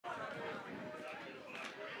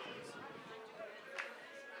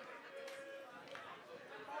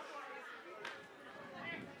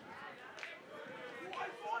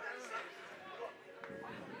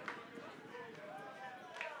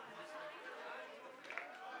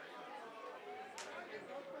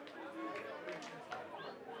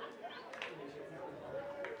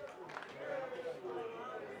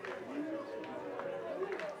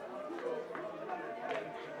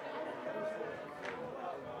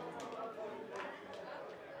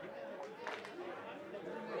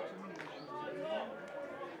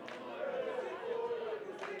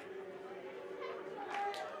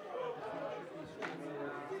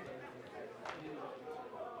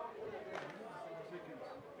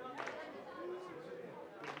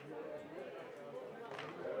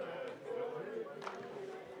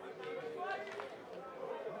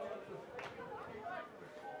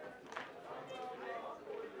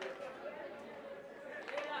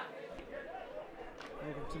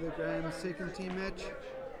to the Graeme second team match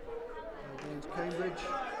against Cambridge.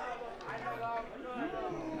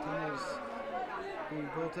 Tunnels being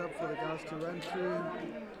built up for the guys to run through.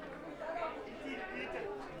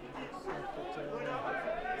 Looks like it's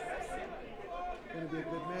going to be a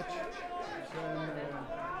good match.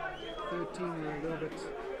 Third team were a little bit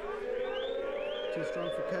too strong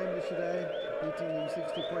for Cambridge today, beating them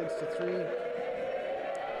 60 points to 3.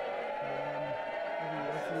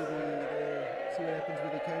 Hopefully they see what happens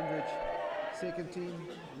with the Cambridge second team.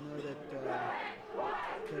 I know that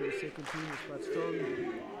Cambridge second team is quite strong.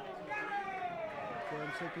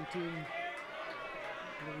 Graeme second team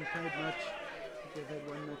haven't played much. They've had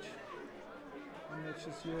one match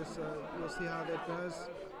this year, so we'll see how that goes.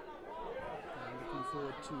 Looking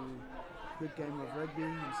forward to a good game of rugby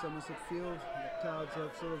in Somerset Field. The clouds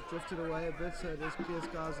have sort of drifted away a bit, so there's clear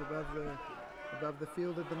skies above the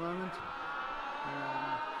field at the moment.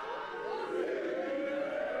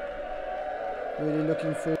 Really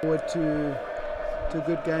looking forward to a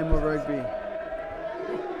good game of rugby.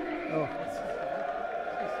 Oh,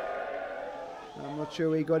 I'm not sure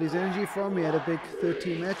where he got his energy from. He had a big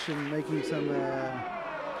 13 match and making some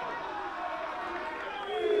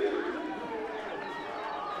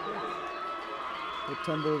it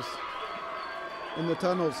tumbles in the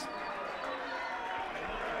tunnels.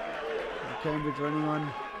 Cambridge running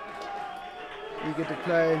on, eager to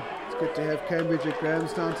play. It's good to have Cambridge at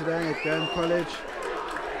Grahamstown today, at Graeme College.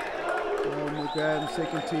 And the Graeme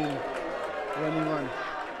second team running on.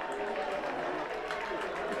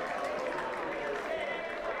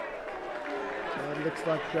 It looks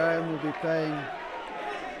like Graeme will be playing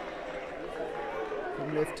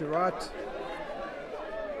from left to right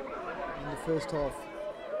in the first half.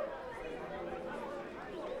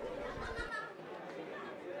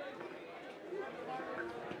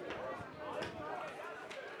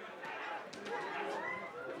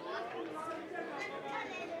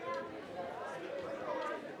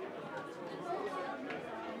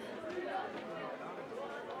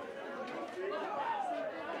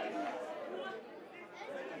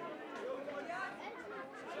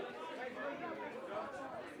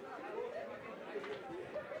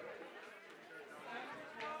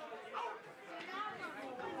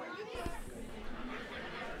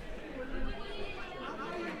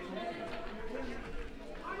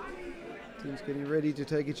 Teams getting ready to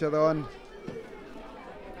take each other on.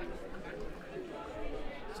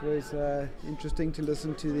 It's always interesting to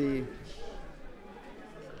listen to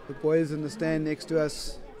the boys in the stand next to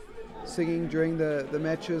us singing during the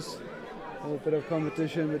matches. A little bit of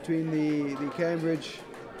competition between the Cambridge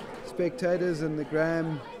spectators and the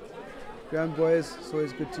Graeme boys. It's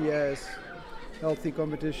always good to hear. It's healthy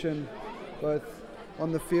competition, both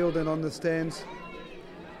on the field and on the stands.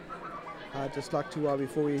 I'd just like to,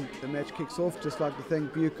 before the match kicks off, just like to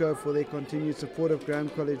thank Buco for their continued support of Graeme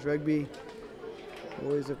College Rugby.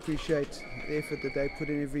 Always appreciate the effort that they put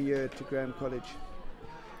in every year to Graeme College.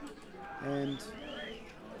 And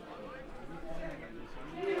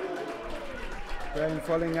Graeme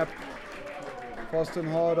following up fast and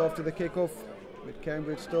hard after the kickoff, with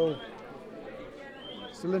Cambridge still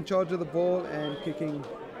in charge of the ball and kicking.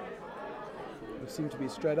 They seem to be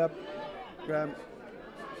straight up. Graeme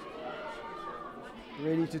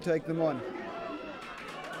ready to take them on.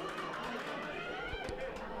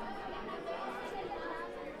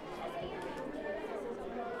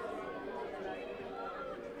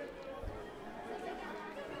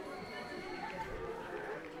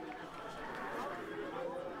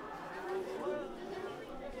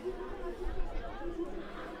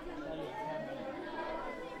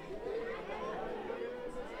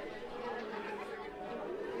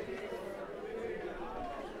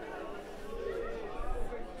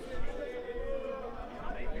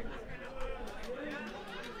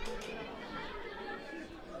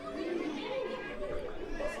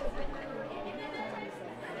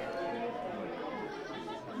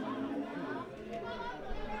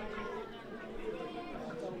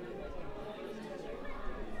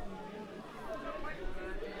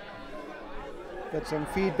 Got some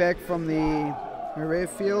feedback from the Marais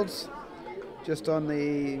fields just on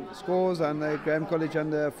the scores on the Graeme College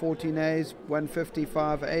under 14As,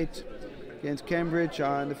 155-8 against Cambridge.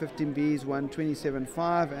 Our under 15Bs won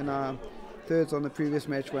 27-5, and our thirds on the previous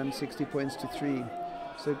match won 60 points to 3.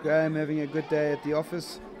 So Graeme having a good day at the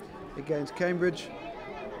office against Cambridge.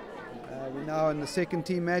 We're now in the second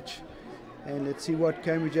team match, and let's see what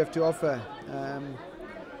Cambridge have to offer.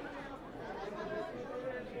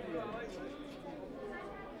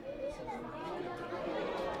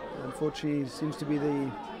 Unfortunately, seems to be the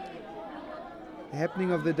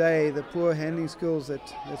happening of the day, the poor handling skills that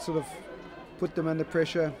sort of put them under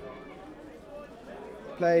pressure.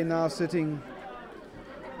 Play now sitting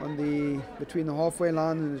on between the halfway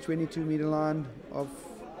line and the 22-meter line of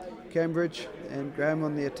Cambridge, and Graeme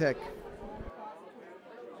on the attack.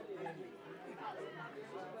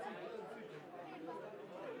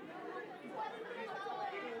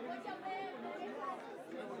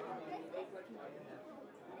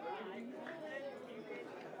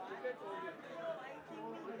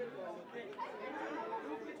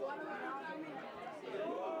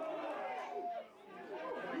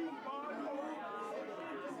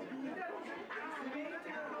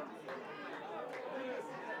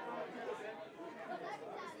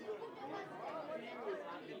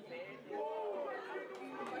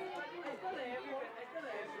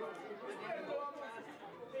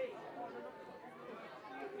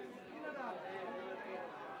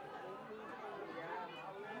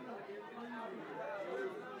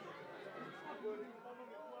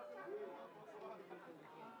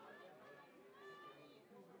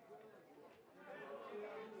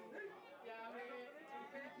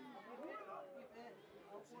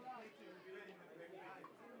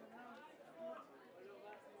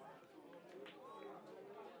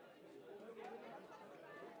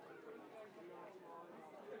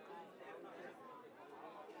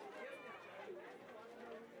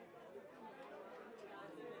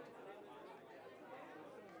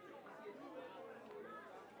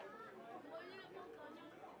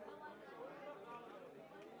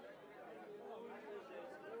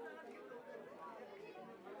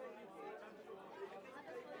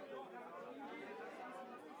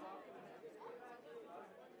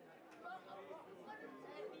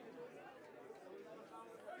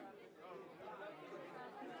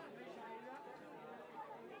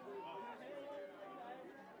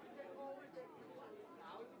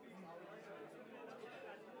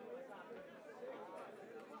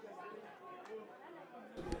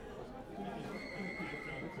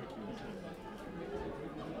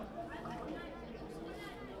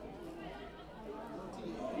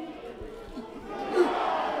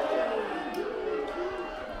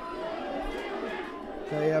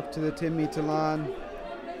 Play up to the 10-meter line.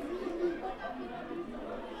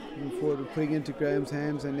 Moving forward, we're putting into Graeme's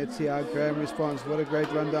hands, and let's see how Graeme responds. What a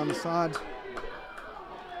great run down the side.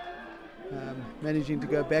 Managing to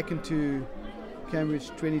go back into Cambridge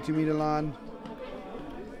 22-meter line,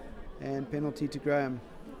 and penalty to Graeme.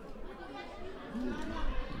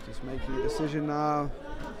 Just making a decision now.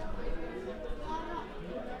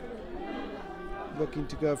 Looking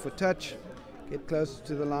to go for touch, get closer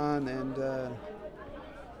to the line, and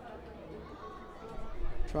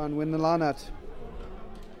try and win the line out.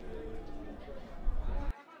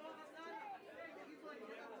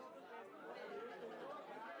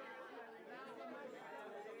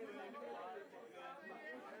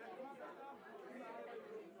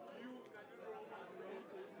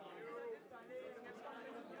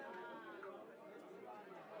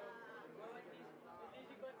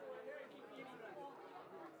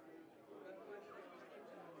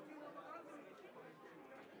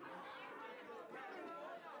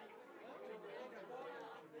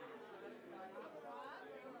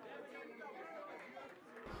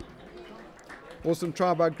 Awesome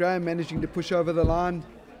try by Graeme, managing to push over the line,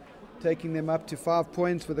 taking them up to 5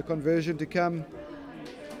 points with a conversion to come.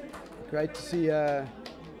 Great to see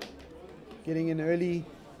getting in early.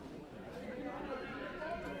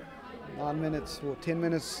 9 minutes or 10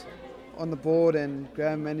 minutes on the board, and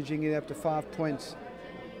Graeme managing it up to 5 points.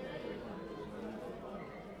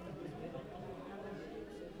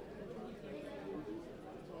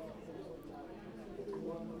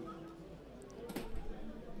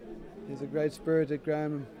 There's a great spirit at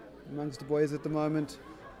Graeme amongst the boys at the moment.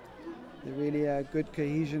 There really a good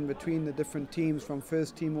cohesion between the different teams, from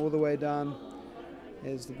first team all the way down,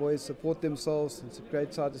 as the boys support themselves. It's a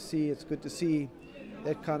great sight to see. It's good to see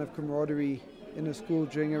that kind of camaraderie in a school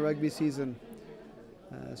during a rugby season.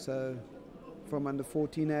 So from under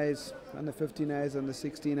 14As, under 15As, under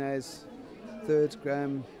 16As, thirds,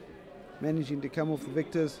 Graeme managing to come off the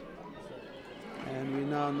victors. And we're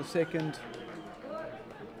now on the second.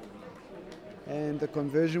 And the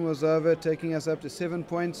conversion was over, taking us up to 7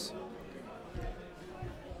 points.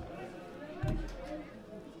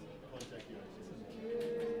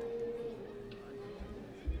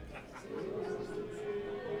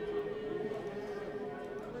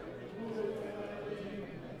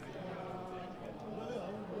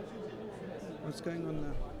 What's going on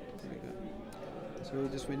now? There we go. So we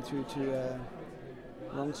just went through to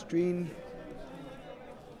long screen.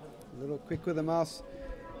 A little quick with the mouse.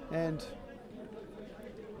 And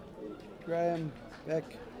Graeme back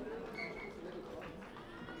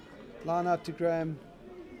Line out to Graeme,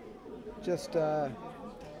 just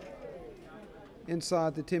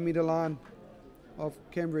inside the 10-metre line of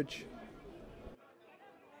Cambridge.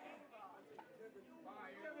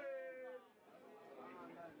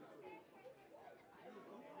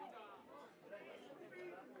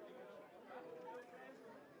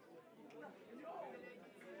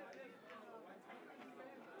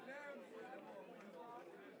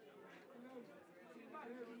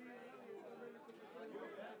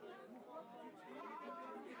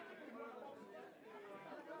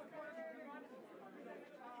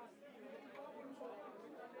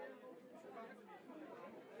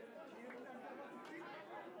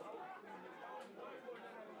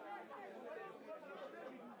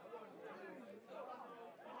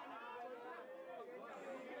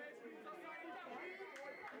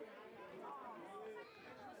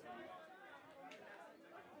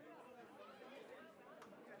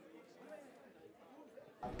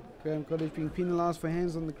 Graeme College being penalised for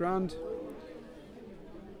hands on the ground,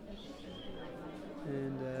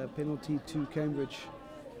 and penalty to Cambridge.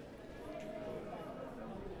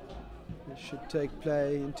 It should take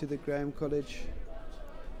play into the Graeme College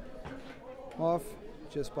half,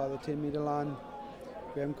 just by the 10-metre line.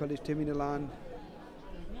 Graeme College 10-metre line,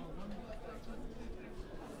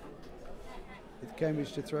 with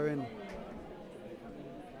Cambridge to throw in.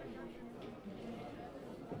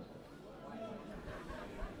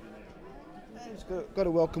 Got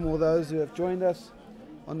to welcome all those who have joined us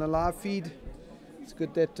on the live feed. It's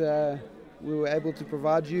good that we were able to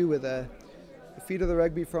provide you with a feed of the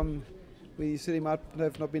rugby from where you sitting, might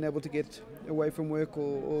have not been able to get away from work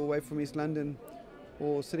or away from East London,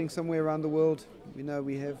 or sitting somewhere around the world. We know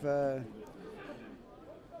we have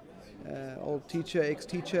old teacher,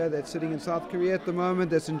 ex-teacher that's sitting in South Korea at the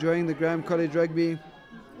moment, that's enjoying the Graeme College rugby.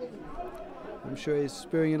 I'm sure he's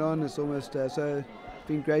spurring it on. It's almost so it's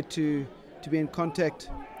been great to be in contact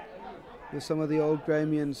with some of the old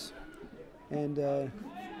Graemians and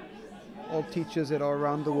old teachers that are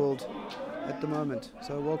around the world at the moment.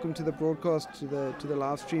 So welcome to the broadcast, to the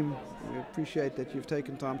live stream. We appreciate that you've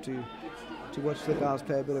taken time to watch the guys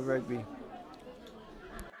play a bit of rugby.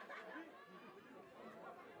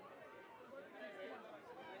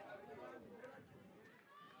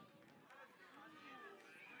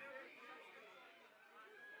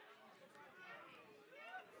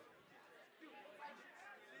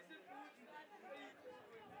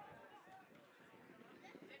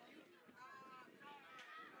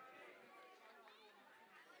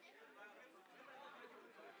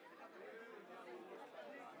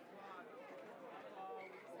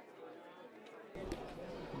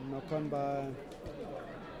 Knock on by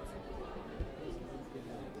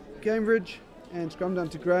Cambridge, and scrum down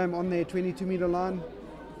to Graeme on their 22-metre line.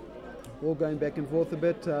 Ball going back and forth a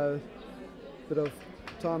bit. Bit of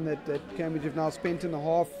time that Cambridge have now spent in the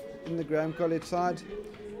half in the Graeme College side.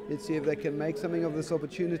 Let's see if they can make something of this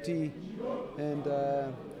opportunity and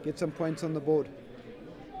get some points on the board.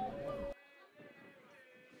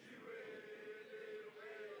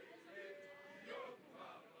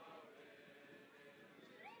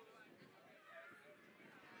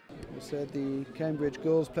 So the Cambridge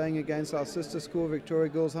girls playing against our sister school, Victoria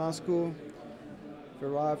Girls High School, have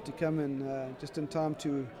arrived to come in just in time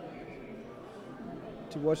to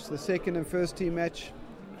watch the second and first team match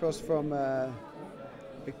across from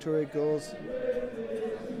Victoria Girls.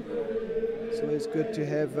 So it's good to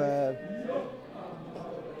have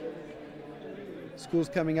schools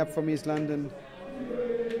coming up from East London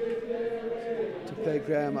to play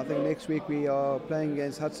Graeme. I think next week we are playing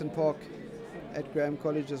against Hudson Park at Graeme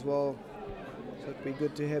College as well, so it'd be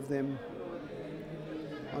good to have them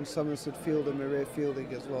on Somerset Field and Marais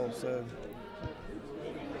Fielding as well. So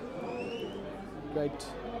great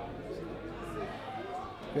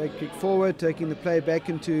kick forward, taking the play back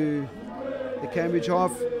into the Cambridge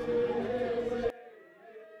half.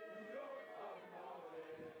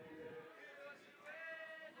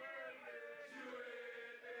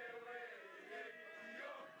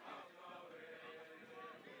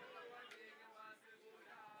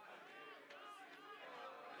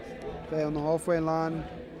 Play on the halfway line.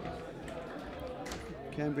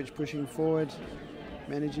 Cambridge pushing forward,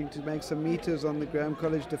 managing to make some meters on the Graeme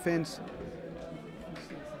College defence.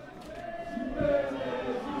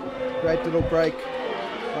 Great little break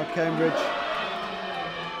by Cambridge.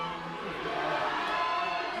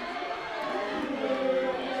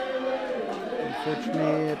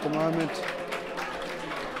 Unfortunately, at the moment,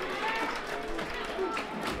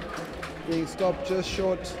 being stopped just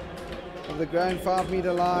short of the Graeme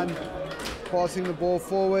 5-metre line, passing the ball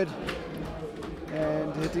forward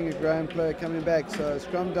and hitting a Graeme player coming back. So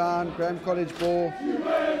scrum down, Graeme College ball.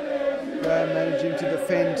 managing to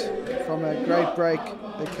defend from a great break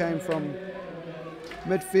that came from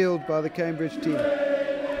midfield by the Cambridge team.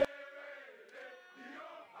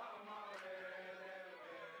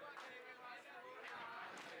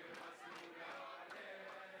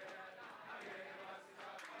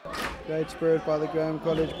 Great spirit by the Graeme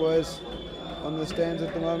College boys on the stands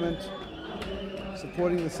at the moment,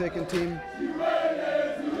 supporting the second team.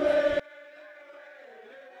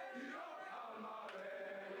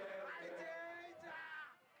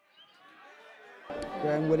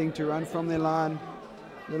 Graeme willing to run from their line,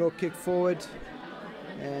 little kick forward,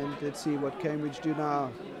 and let's see what Cambridge do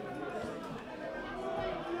now.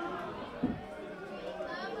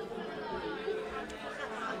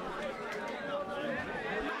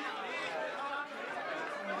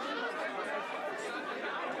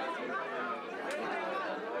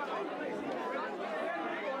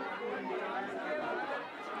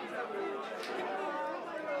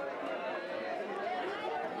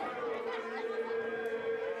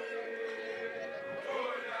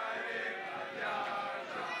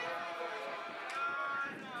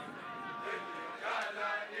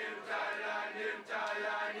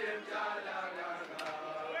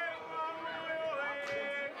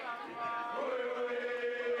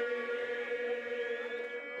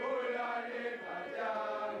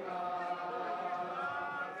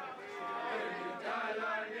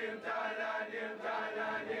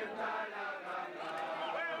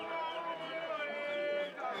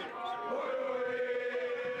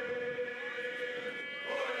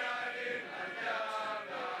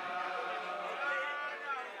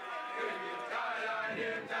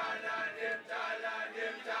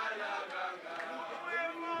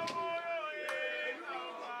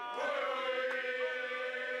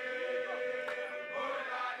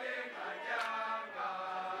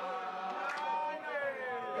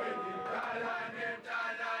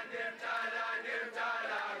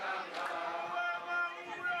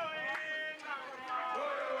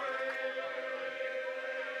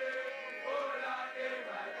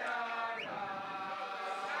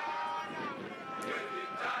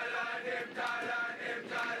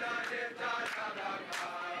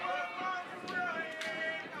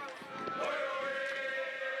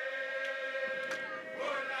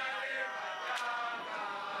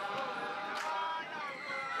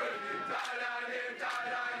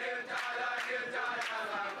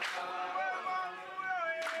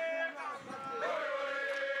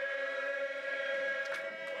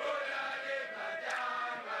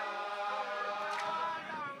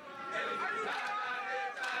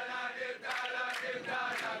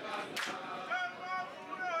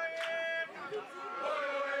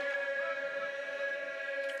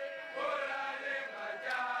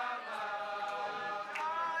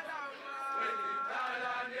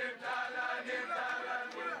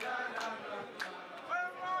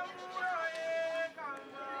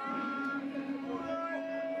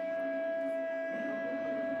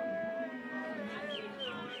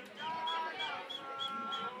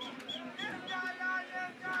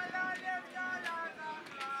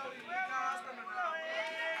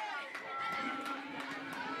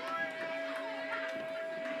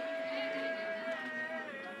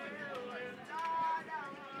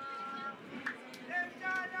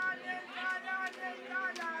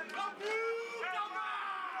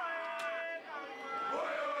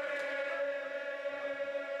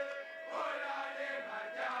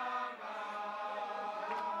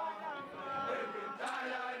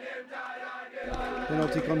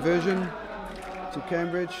 Penalty conversion to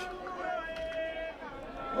Cambridge,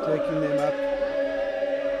 taking them up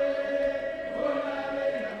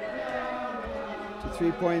to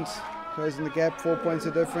 3 points, closing the gap, 4 points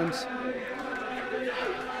of difference.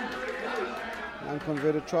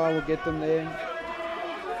 Unconverted try will get them there.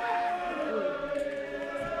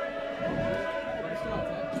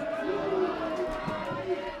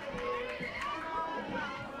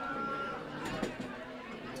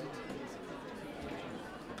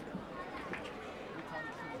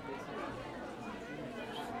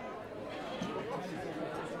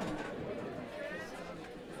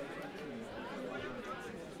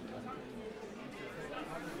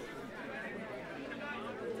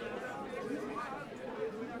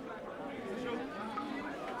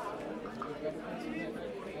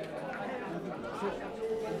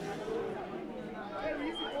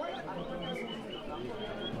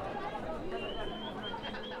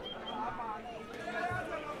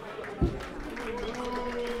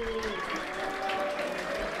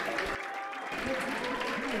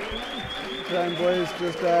 Graeme boys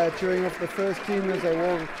just cheering off the first team as they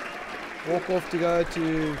walk off to go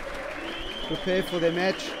to prepare for their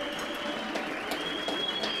match.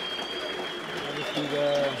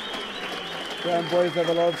 The Graeme boys have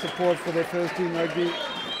a lot of support for their first team rugby.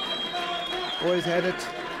 Always had it.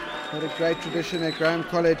 Had a great tradition at Graeme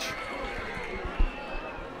College.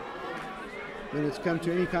 When it's come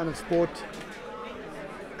to any kind of sport,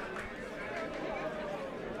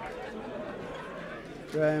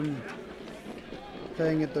 Graeme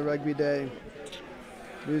playing at the rugby day,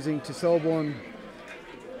 losing to Selborne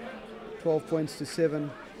 12 points to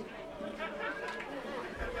 7.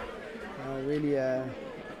 Really a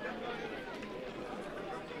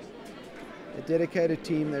dedicated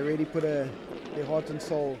team. They really put their heart and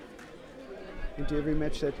soul into every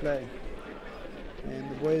match they play, and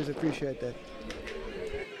the boys appreciate that.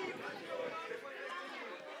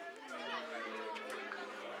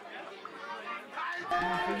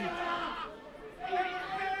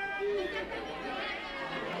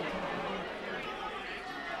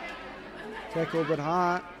 Tackle but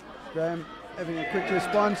high. Graeme having a quick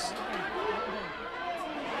response,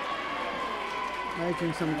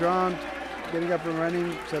 making some ground, getting up and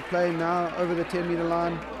running. So play now over the 10-meter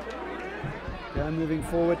line. Graeme moving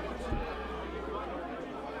forward.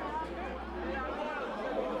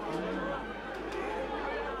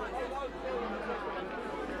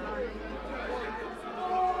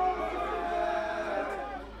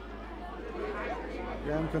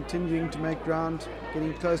 Graeme continuing to make ground,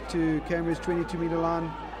 getting close to Cambridge 22-meter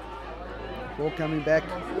line. Ball coming back,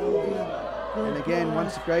 and again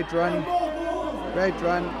once a great run,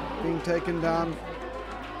 being taken down.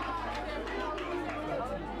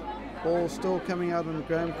 Ball still coming out on the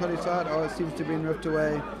Graeme College side. Oh, it seems to have been ripped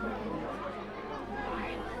away.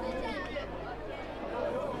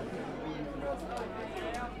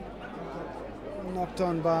 Knocked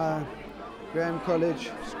on by Graeme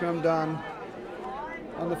College, scrum down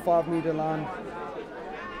on the 5-meter line.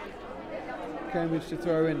 Cambridge to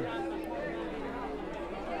throw in.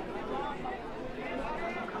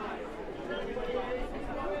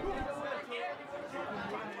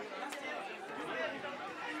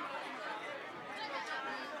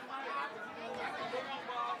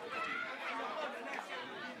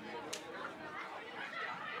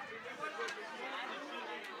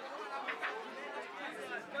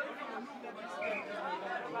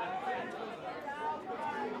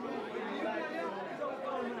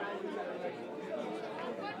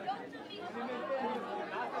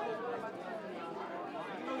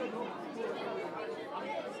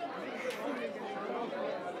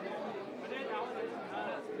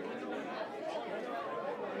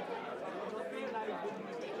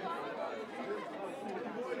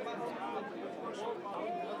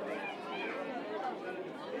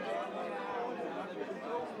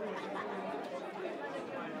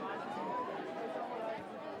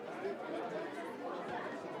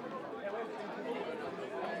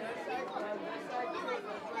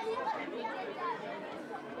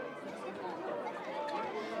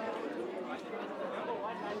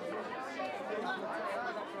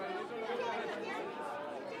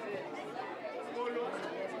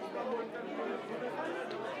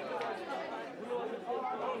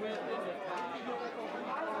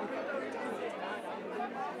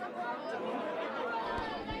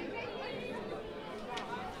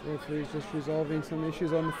 Referee's just resolving some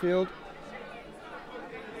issues on the field.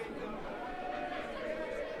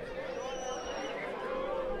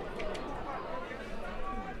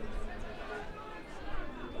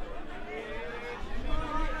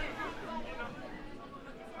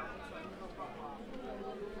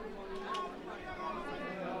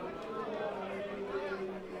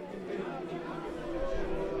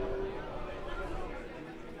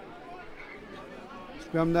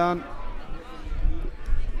 Scrum down.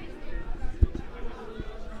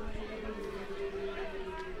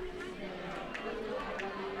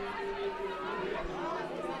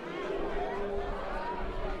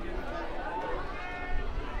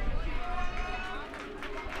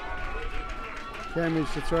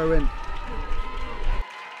 Cambridge to throw in.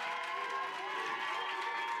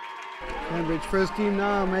 Cambridge first team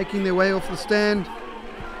now making their way off the stand,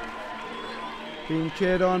 being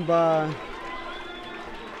cheered on by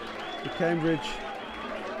the Cambridge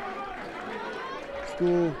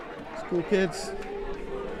school kids.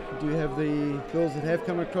 We do have the girls that have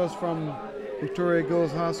come across from Victoria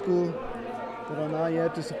Girls High School that are now here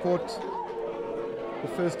to support the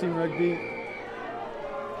first team rugby.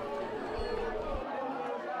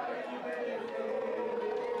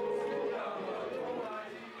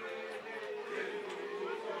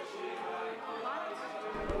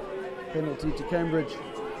 Penalty to Cambridge.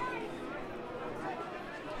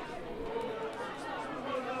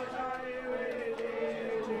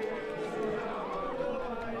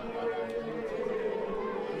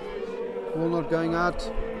 Ball not going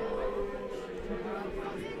out.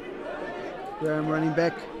 Graeme running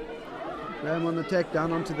back. Graeme on the attack,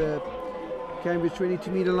 down onto the Cambridge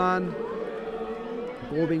 22-metre line.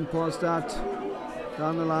 Ball being passed out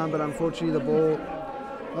down the line, but unfortunately the ball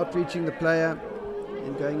not reaching the player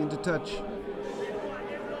and going into touch.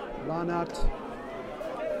 Line out.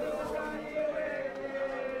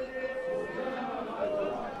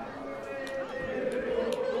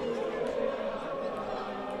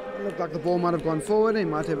 It looked like the ball might have gone forward. He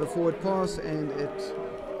might have a forward pass, and it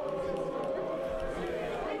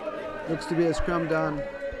looks to be a scrum down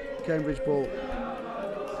Cambridge ball.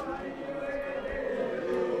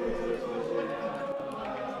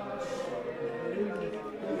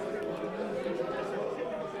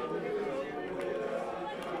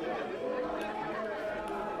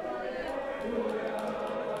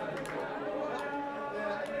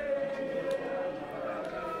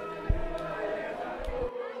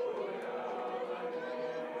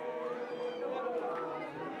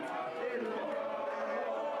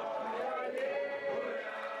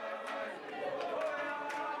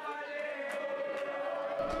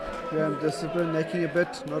 Graeme discipline, necking a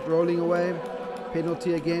bit, not rolling away.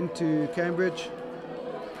 Penalty again to Cambridge.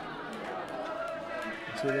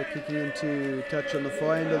 So they're kicking into touch on the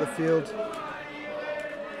far end of the field.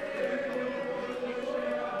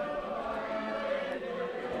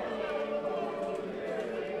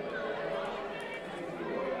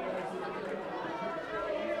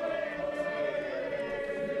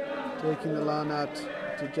 Taking the line out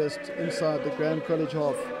to just inside the Graeme College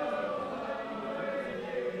half.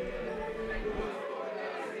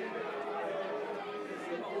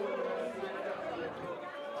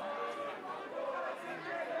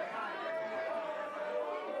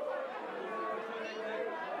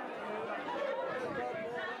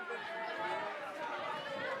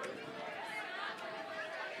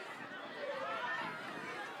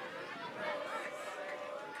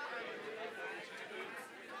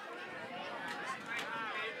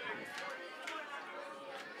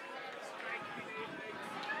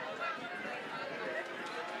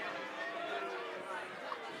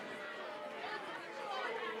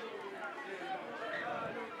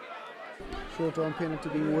 Short arm penalty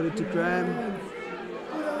being awarded to Graeme.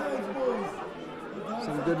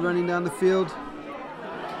 Some good running down the field.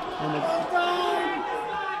 And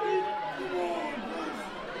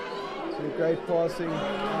some great passing.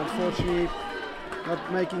 Unfortunately,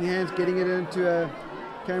 not making hands, getting it into a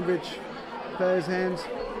Cambridge player's hands.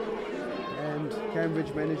 And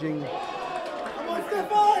Cambridge managing. Come on,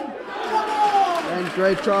 Stefan! Come on! And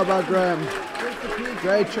great try by Graeme.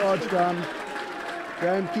 Great charge down.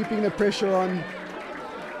 Graeme keeping the pressure on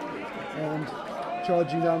and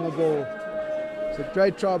charging down the ball. So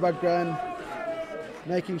great try by Graeme,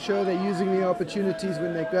 making sure they're using the opportunities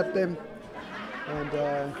when they got them,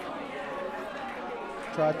 and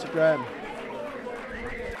try to Graeme.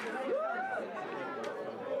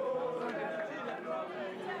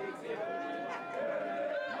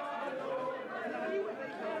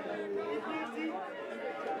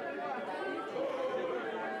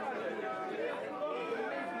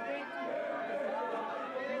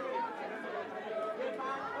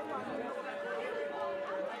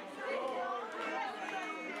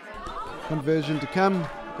 Conversion to come.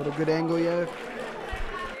 Got a good angle here.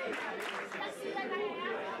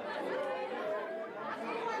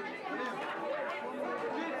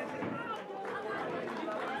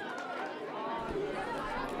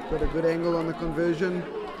 Got a good angle on the conversion.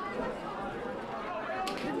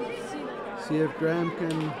 See if Graeme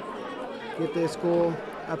can get their score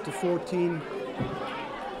up to 14.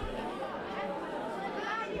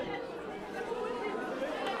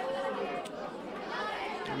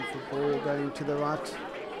 Ball going to the right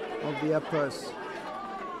of the up post.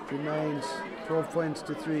 Remains 12 points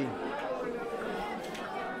to 3.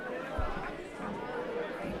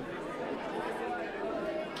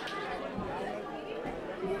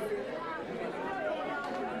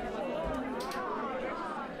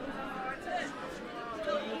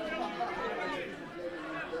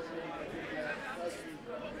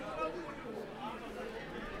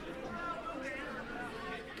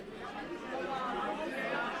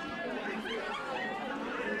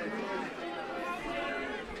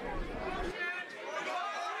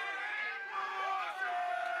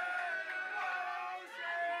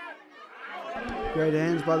 Great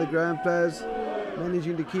hands by the Graeme players,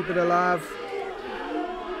 managing to keep it alive.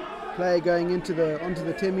 Play going onto the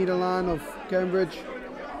 10-metre line of Cambridge.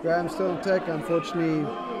 Graeme still on attack, unfortunately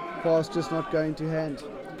pass just not going to hand.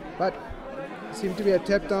 But it seemed to be a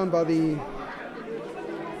tap down by the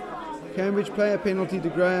Cambridge player, penalty to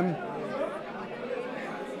Graeme.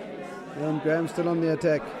 And Graeme still on the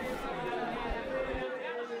attack.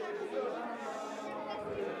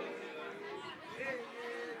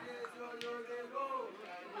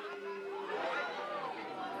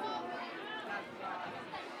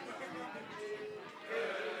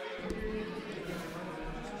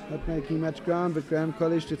 Not making much ground, but Graeme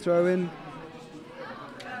College to throw in.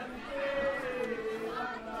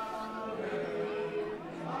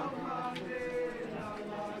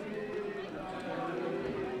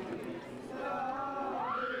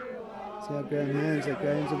 See how Graeme hands it.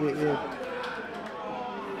 Graeme's a bit weird.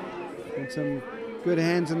 And some good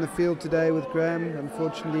hands in the field today with Graeme.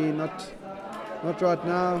 Unfortunately, not right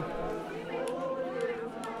now.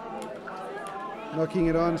 Knocking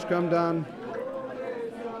it on, scrum down.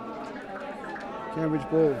 Cambridge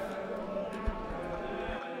ball.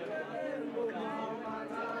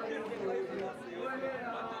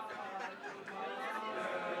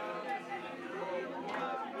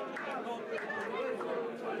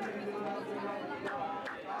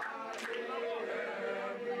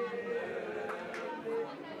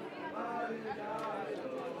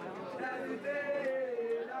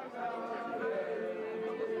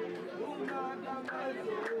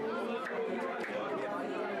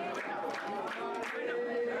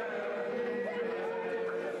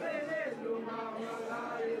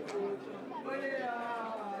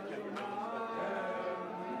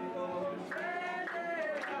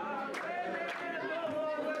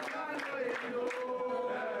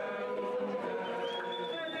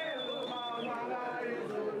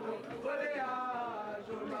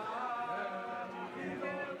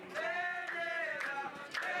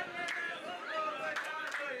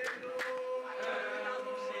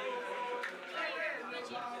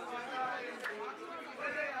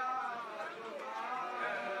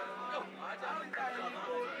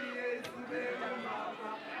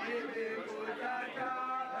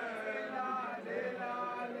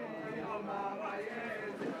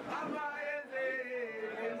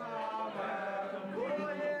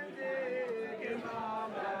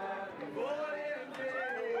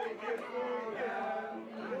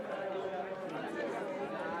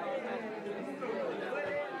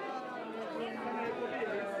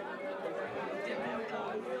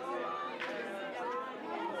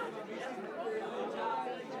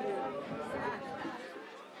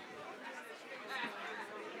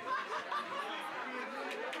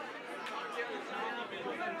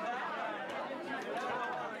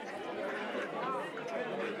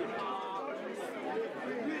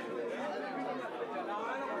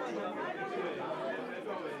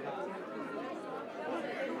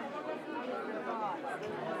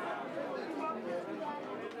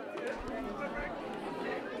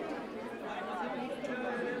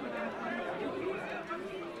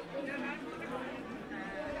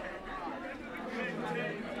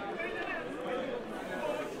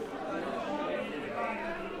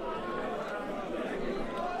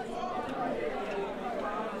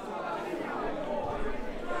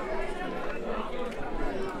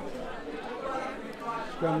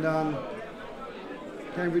 Scrum down,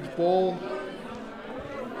 Cambridge ball,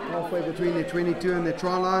 halfway between their 22 and their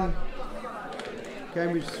try line.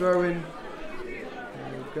 Cambridge throw in,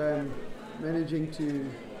 Graeme managing to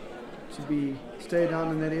stay down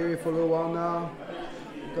in that area for a little while now.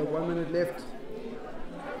 We've got 1 minute left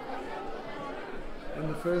in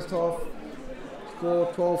the first half.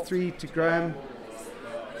 Score 12-3 to Graeme.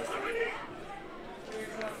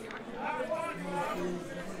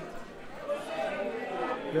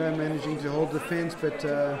 Graeme managing to hold the fence, but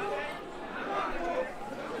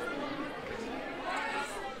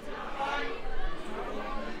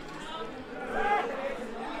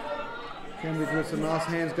Cambridge with some nice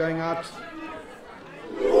hands going out.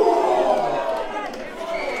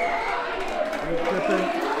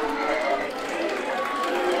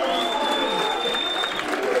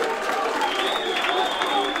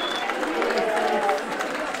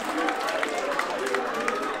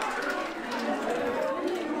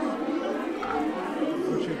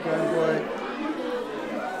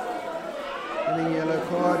 Getting a yellow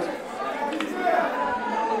card.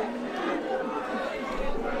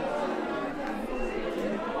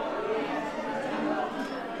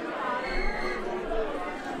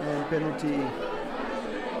 And penalty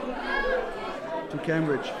to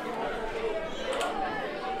Cambridge.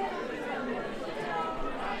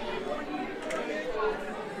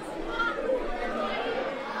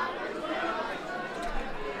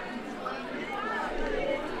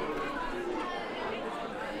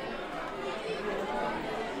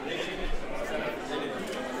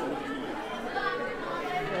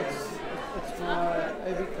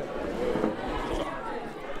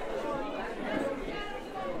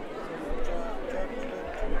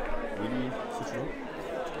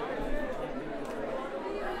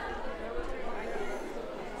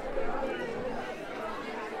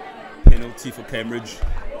 penalty for Cambridge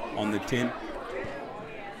on the 10.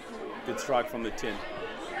 Good strike from the 10.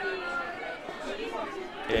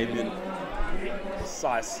 Damien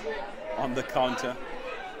Sice on the counter.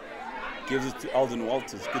 Gives it to Alden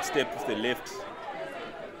Walters. Good step with the left.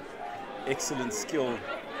 Excellent skill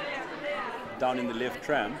down in the left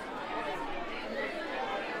tram.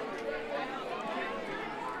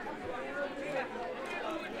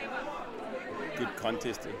 Good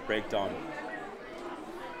contested breakdown.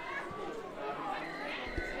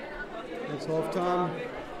 It's half time.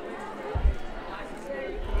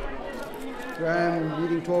 Graeme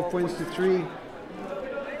leading 12 points to 3.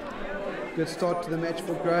 Good start to the match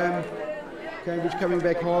for Graeme. Cambridge coming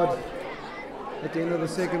back hard at the end of the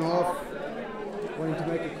second half, wanting to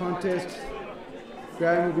make a contest.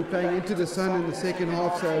 Graeme will be playing into the sun in the second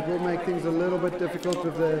half, so it will make things a little bit difficult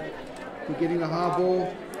with getting the high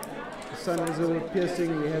ball. The sun is a little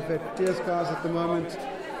piercing. We have had clear skies at the moment.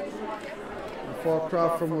 A far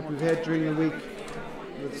cry from what we've had during the week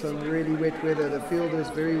with some really wet weather. The field is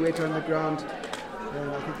very wet on the ground,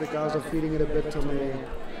 and I think the guys are feeling it a bit on their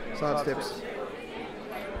side steps.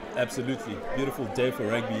 Absolutely. Beautiful day for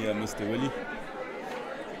rugby, Mr. Willie.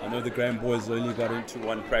 I know the Graeme boys only got into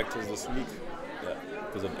one practice this week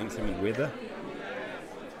because of inclement weather.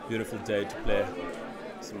 Beautiful day to play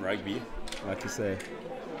some rugby. Like you say,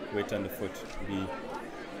 wet underfoot. Be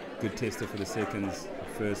good tester for the seconds,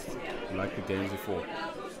 first, like the games before.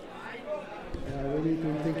 I've really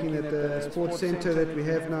been thinking that the sports centre that we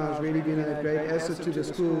have now has really been a great asset to the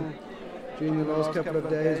school during the last couple of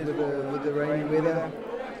days with the rainy weather.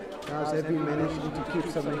 Guys have been managing to keep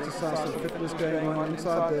some exercise and fitness going on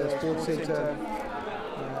inside the sports centre.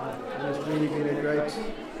 And it's really been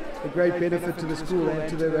a great benefit to the school and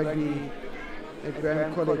to the rugby at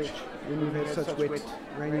Graeme College when we've had such wet,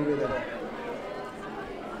 rainy weather.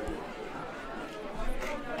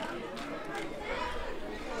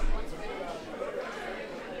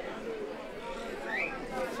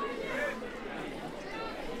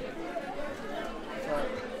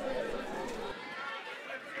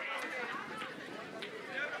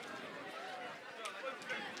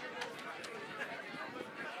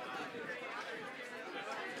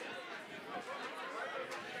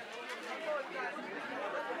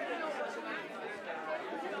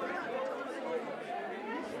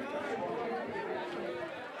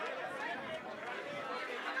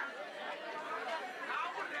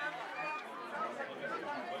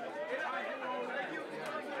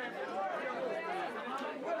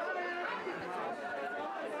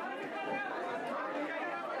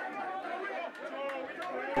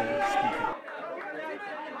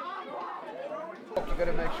 You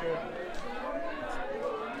got to make sure.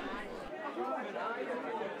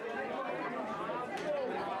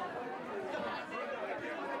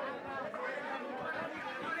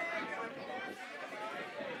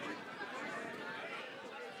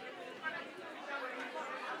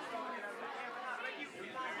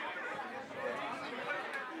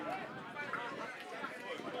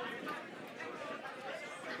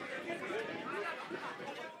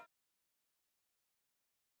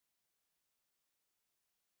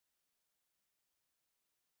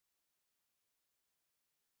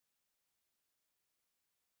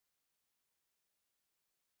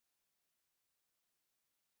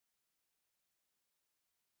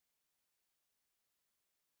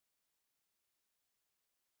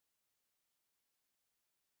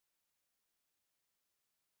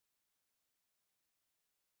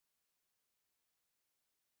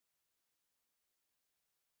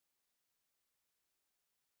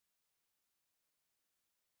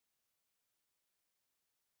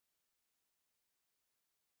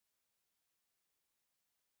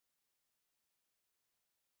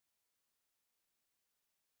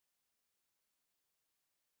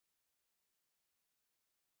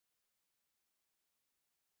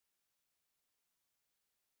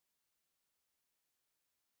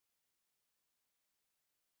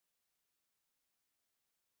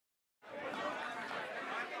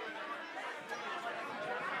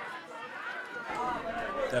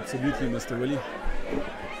 Absolutely, Mr. Willie.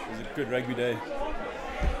 It was a good rugby day.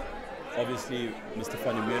 Obviously, Mr.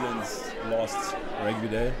 Fanny Mellon's last rugby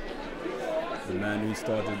day. The man who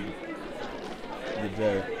started the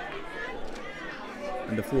day.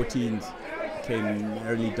 And the 14s came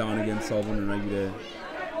early down against Salvan on rugby day.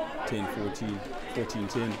 10-14,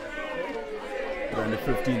 14-10. But under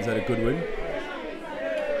 15s had a good win.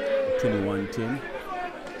 21-10.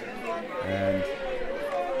 And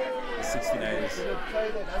 69ers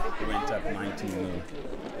went up 19-0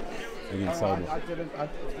 against Salvo. I didn't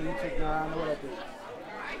check now, I know what I did.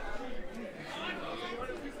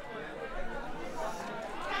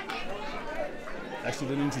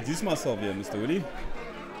 actually didn't introduce myself here, Mr. Willie.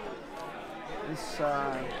 This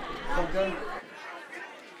Congo.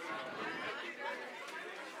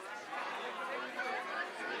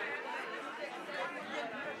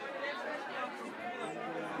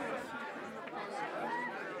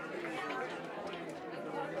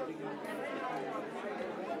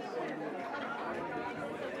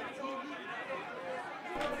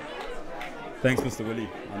 Thanks, Mr. Willie.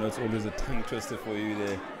 I know it's always a tongue twister for you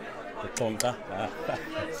there, the tonka.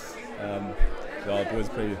 Our boys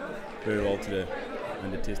play very well today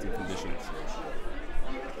under testing conditions.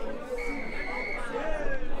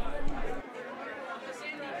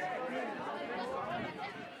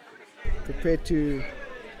 Prepared to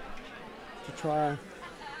try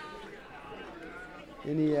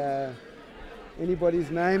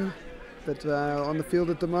anybody's name, but on the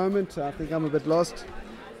field at the moment, I think I'm a bit lost.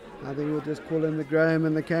 I think we'll just call in the Graeme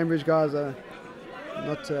and the Cambridge guys. Are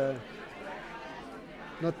not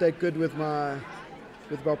that good with my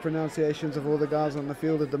pronunciations of all the guys on the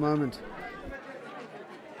field at the moment.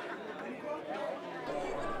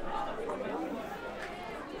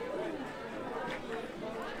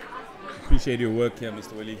 Appreciate your work here,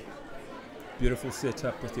 Mr. Willie. Beautiful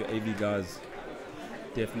setup with your AV guys.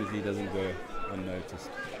 Definitely doesn't go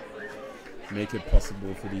unnoticed. Make it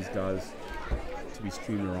possible for these guys to be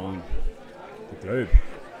streamed around the globe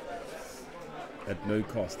at no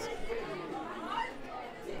cost.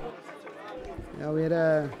 Yeah, we had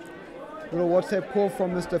a little WhatsApp call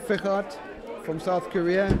from Mr. Fichart from South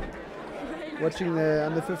Korea, watching the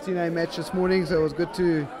under 15A match this morning. So it was good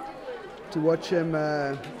to watch him,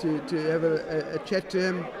 to have a chat to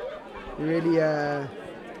him. He really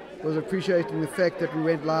was appreciating the fact that we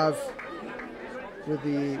went live with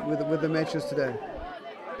the matches today.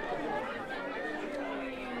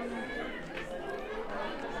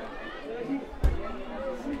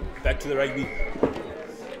 Back to the rugby.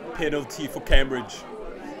 Penalty for Cambridge.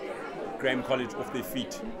 Graeme College off their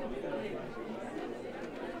feet.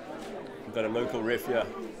 We've got a local ref here,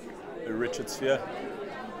 a Richard Sphere.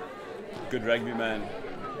 Good rugby man.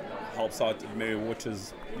 Helps out at Mary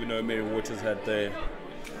Waters. You know, Mary Waters had their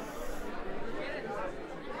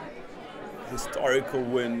historical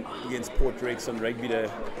win against Port Rex on Rugby Day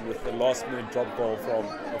with the last minute drop goal from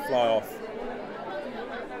a fly off.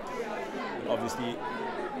 Obviously,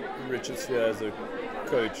 Richard Sphere as a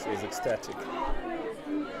coach was ecstatic.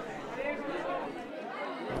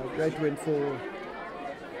 Great win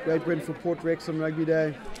for Port Rex on Rugby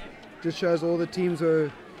Day. Just shows all the teams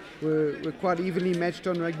were quite evenly matched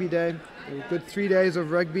on Rugby Day. A good 3 days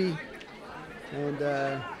of rugby, and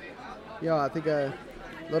yeah, I think a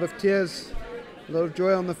lot of tears, a lot of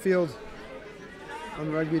joy on the field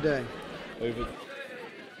on Rugby Day. Over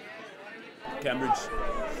Cambridge,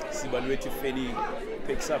 Sibalwethu Feni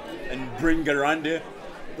picks up and Bryn Garande,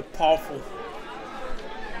 the powerful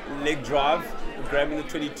leg drive. Graeme in the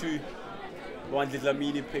 22, Wandle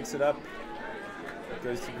Dlamini picks it up,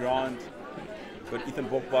 goes to ground. Got Ethan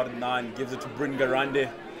Bokbar 9, gives it to Bryn Garande.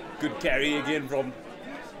 Good carry again from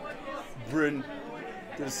Bryn.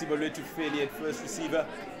 To the Sibalwethu Feni at first receiver.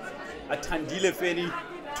 Atandile Feni,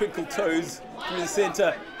 twinkle toes through the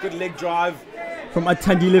center. Good leg drive from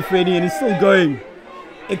Atandile Feni, and he's still going.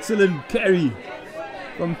 Excellent carry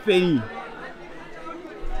from Feni.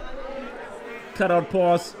 Cut out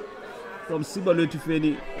pass from Sibalwethu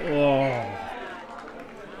Feni. Oh,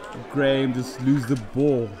 Graeme just lose the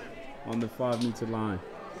ball on the 5 meter line.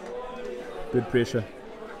 Good pressure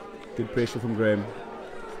from Graeme.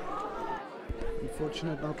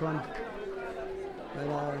 Unfortunate knock on.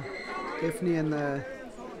 But definitely in the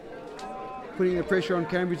putting the pressure on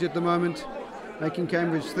Cambridge at the moment, making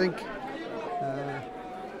Cambridge think.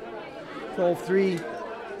 12-3,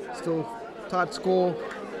 still tight score.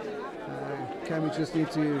 Cambridge just need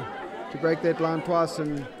to break that line twice,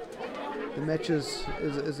 and the match is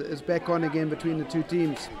back on again between the two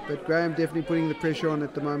teams. But Graeme definitely putting the pressure on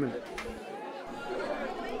at the moment.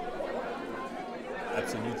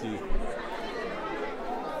 Absolutely.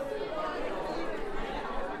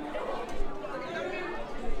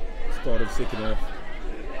 Start of second half.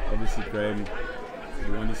 Obviously Graeme,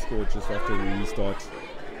 the one he scored just after the restart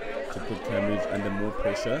to put Cambridge under more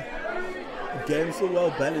pressure. The game so well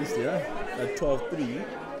balanced here at 12-3.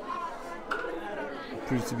 It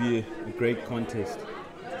proves to be a great contest.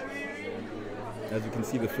 As you can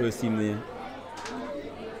see, the first team there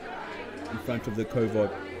in front of the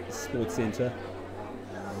Covert Sports Centre,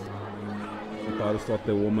 about to start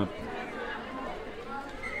their warm-up.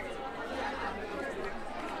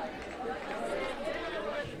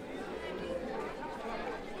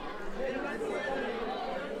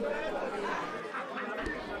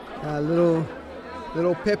 Little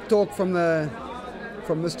Little pep talk from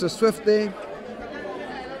Mr. Swift there,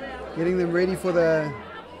 getting them ready for the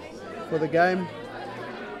game. I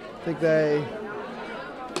think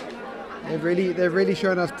they've really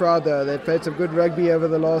shown us proud though. They've played some good rugby over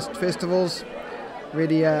the last festivals.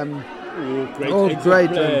 Really,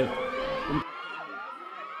 great.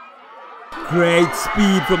 Great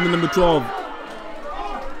speed from the number 12.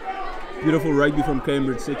 Beautiful rugby from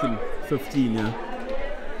Cambridge, second 15, yeah.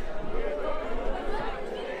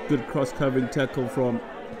 Good cross-covering tackle from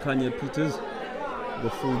Kanya Peters, the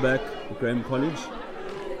fullback at Graeme College.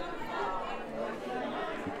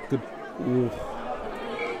 Good,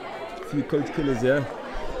 few coach killers here.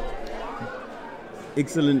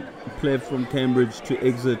 Excellent play from Cambridge to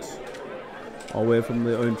exit away from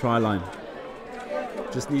their own try line.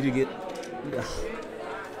 Just need to get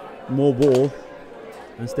more ball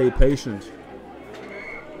and stay patient.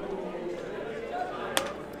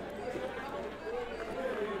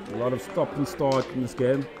 A lot of stop and start in this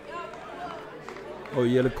game. Oh,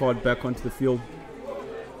 yellow card back onto the field.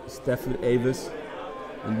 Stafford Avis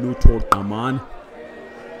and Luthor Aman.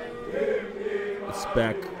 It's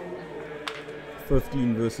back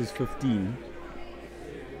 15 versus 15.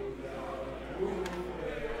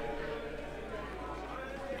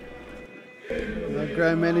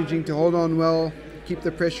 Graeme managing to hold on well, keep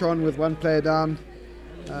the pressure on with one player down.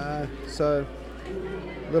 So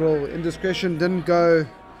little indiscretion, didn't go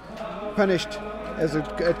punished as it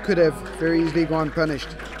could have very easily gone punished.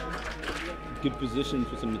 Good position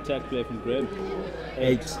for some attack play from Graeme.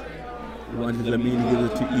 8. Wanted Lamine, gives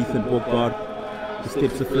it to Ethan Borgard. He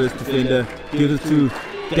steps the first defender, gives it to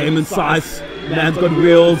Damon Sice. Man's got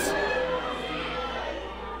wheels.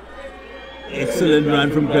 Excellent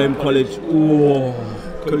run from Graeme College. Ooh,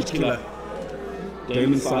 coach killer.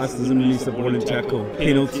 Damon Sice doesn't release the ball in tackle.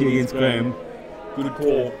 Penalty against Graeme. Good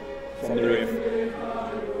call from the ref.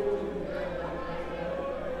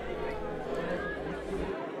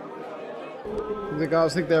 The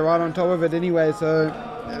guys think they're right on top of it anyway, so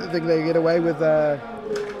I think they get away with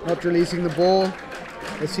not releasing the ball.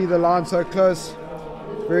 They see the line so close,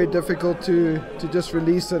 very difficult to just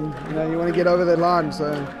release, and you want to get over that line.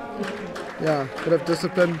 So yeah, a bit of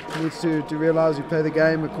discipline, needs to realise you play the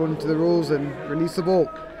game according to the rules and release the ball.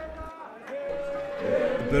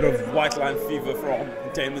 A bit of white line fever from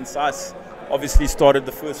Damon Sice. Obviously started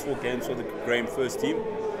the first 4 games for the Graeme first team.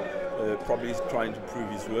 Probably trying to prove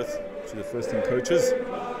his worth to the first team coaches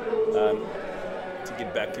to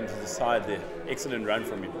get back into the side there. Excellent run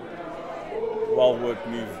from him. Well worked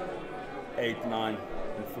move. 8, 9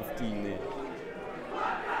 and 15 there.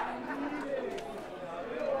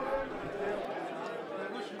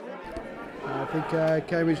 I think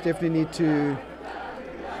Cambridge definitely need to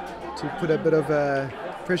put a bit of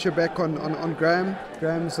pressure back on Graeme.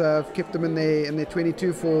 Graeme's kept them in their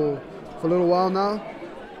 22 for a little while now,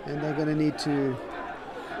 and they're going to need to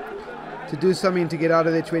do something to get out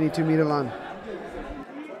of their 22-metre line.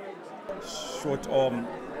 Short arm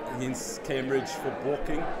against Cambridge for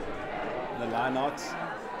balking the line out.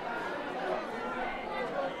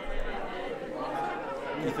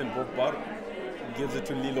 Ethan Bokbar gives it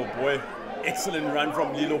to Lilo Boy. Excellent run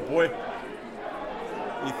from Lilo Boy.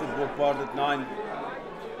 Ethan Bokbar at 9. A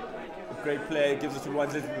great player, gives it to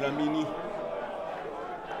Wadlet Ramini.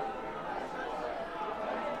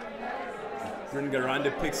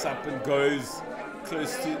 Bringaranda picks up and goes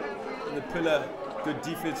close to the pillar. Good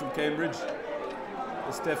defense from Cambridge.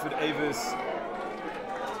 Stafford Avis.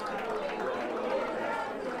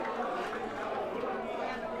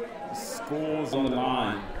 Scores on the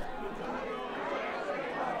line.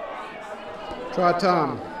 Try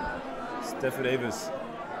time. Stafford Avis.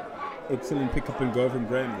 Excellent pick up and go from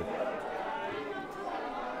Graeme.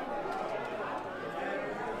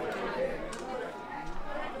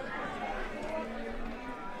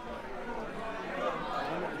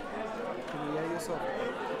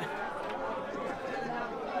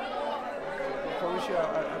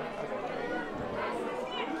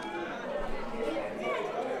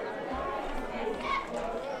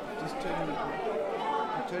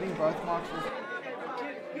 Turning both marks.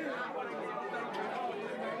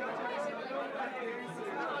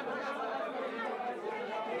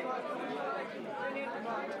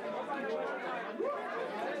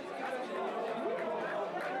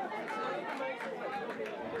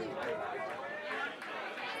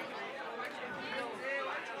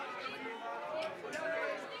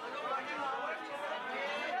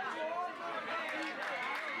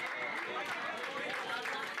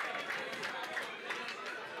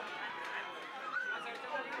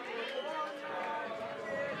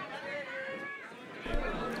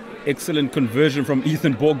 Excellent conversion from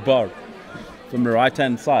Ethan Bogbar. from the right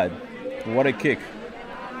hand side. What a kick.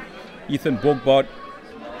 Ethan Bogbart.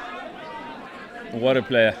 What a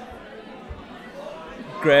player.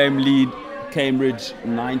 Graeme lead Cambridge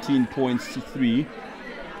 19 points to 3.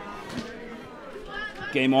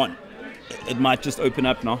 Game on. It might just open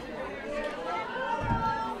up now.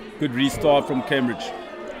 Good restart from Cambridge.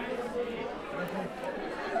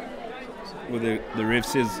 Well, the ref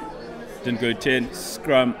says didn't go 10.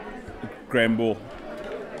 Scrum, Graeme ball.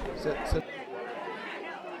 So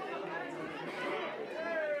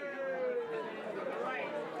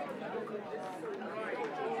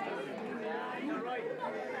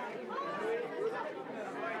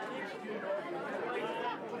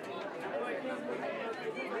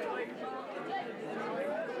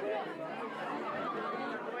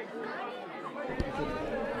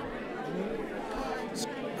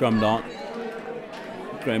Scrum down.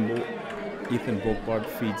 Graeme ball. Ethan Bogbart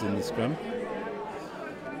feeds in the scrum.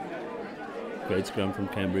 Great scrum from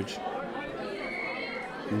Cambridge.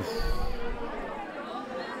 Oof.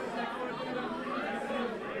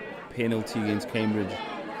 Penalty against Cambridge.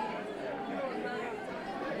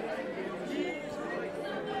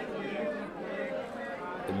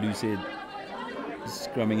 The loose head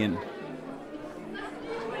scrumming in.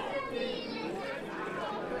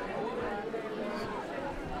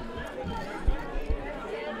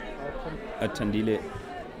 Atandile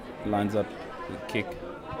lines up the kick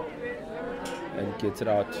and gets it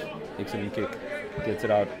out. Excellent kick. Gets it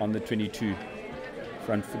out on the 22.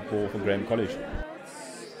 Front football for Graeme College.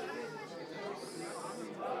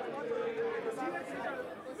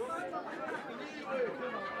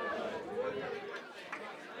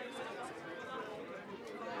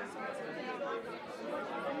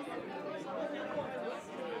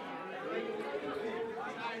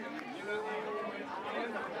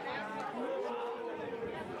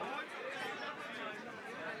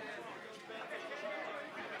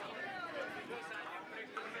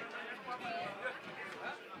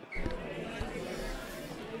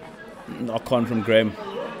 Knock on from Graeme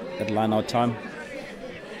at line out time.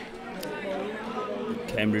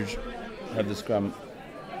 Cambridge have the scrum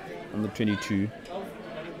on the 22.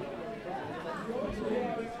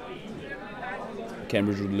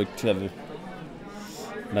 Cambridge would look to have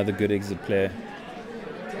another good exit player.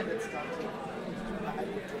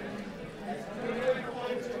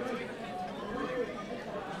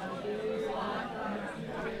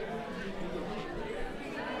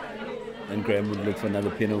 And Graeme would look for another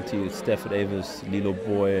penalty with Stafford Avis, Lilo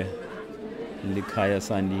Boy, and Likaya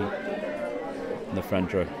Sandi in the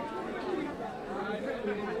front row.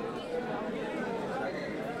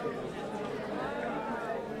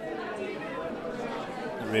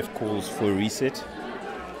 The ref calls for a reset.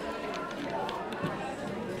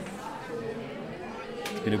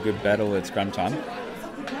 It's been a good battle at scrum time.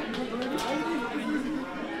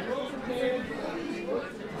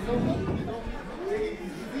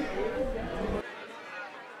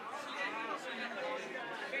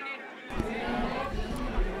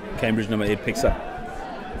 Cambridge number 8 picks up.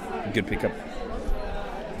 Good pickup.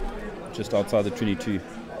 Just outside the 22.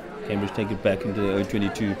 Cambridge take it back into the own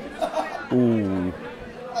 22. Ooh.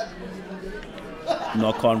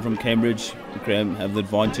 Knock on from Cambridge. Graeme have the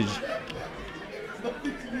advantage.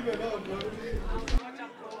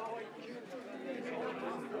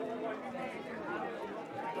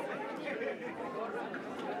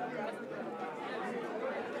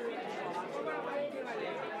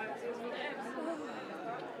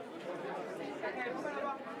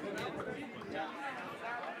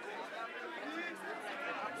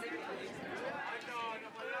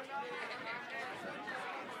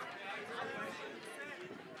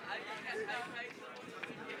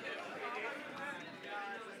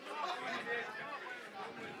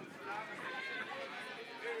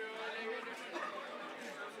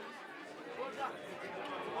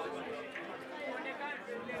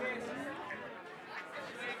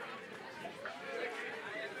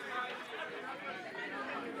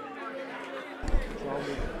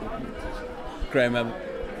 Graeme have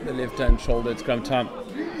the left hand shoulder at scrum time.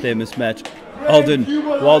 Play mismatch. Alden,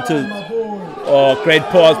 Walters. Oh, great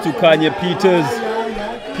pass to Kanye Peters.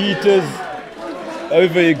 Peters,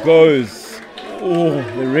 over he goes. Oh,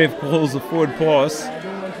 the ref calls a forward pass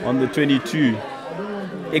on the 22.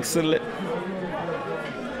 Excellent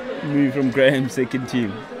move from Graham's second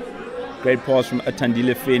team. Great pass from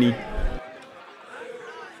Atandile Feni.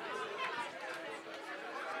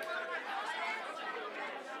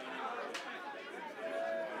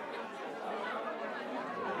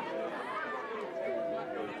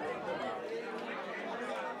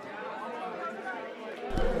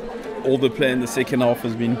 All the play in the second half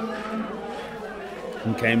has been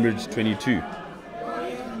from Cambridge 22.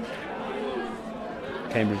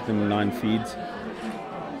 Cambridge getting 9 feeds.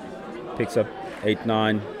 Picks up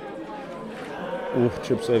 8-9.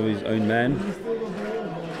 Trips over his own man.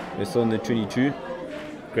 They're still on the 22.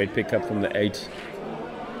 Great pickup from the 8.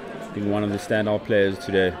 Being one of the standout players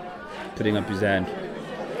today. Putting up his hand.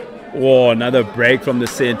 Another break from the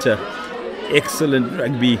center. Excellent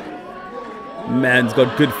rugby. Man's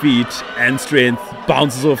got good feet and strength.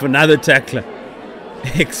 Bounces off another tackler.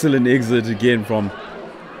 Excellent exit again from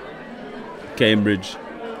Cambridge.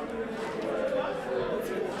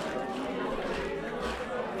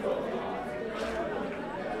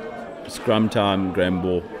 Scrum time, Graeme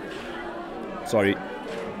ball. Sorry.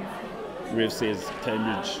 Ref says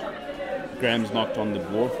Cambridge. Graham's knocked on the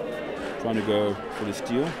ball. Trying to go for the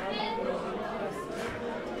steal.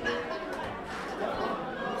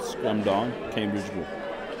 Scrum down, Cambridge ball.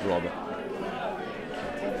 Robert.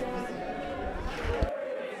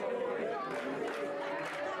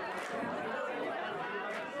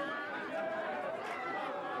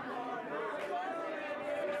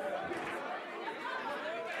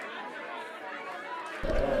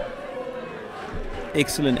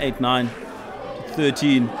 Excellent 8-9 to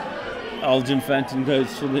 13. Algin Fanton goes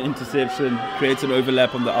for the interception, creates an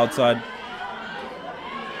overlap on the outside.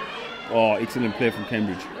 Excellent play from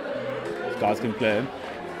Cambridge. These guys can play.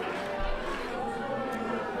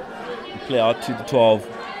 Play out to the 12.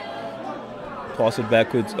 Pass it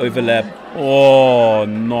backwards, overlap.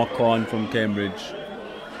 Knock on from Cambridge.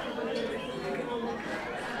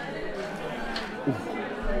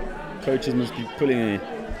 Coaches must be pulling in.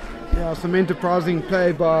 Yeah, some enterprising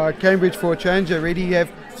play by Cambridge for a change. They already have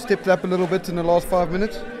stepped up a little bit in the last 5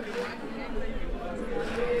 minutes.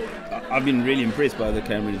 I've been really impressed by the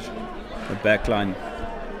Cambridge backline.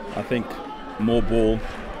 I think more ball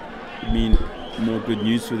would mean more good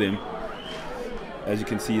news for them. As you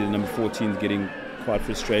can see, the number 14 is getting quite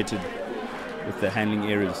frustrated with the handling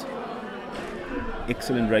errors.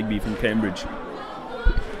 Excellent rugby from Cambridge.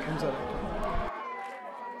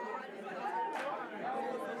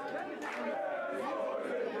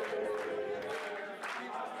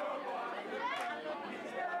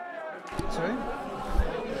 Sorry?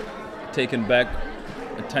 Taken back.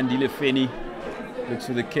 Tandile Feni looks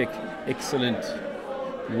for the kick. Excellent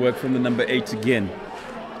work from the number 8 again.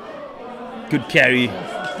 Good carry.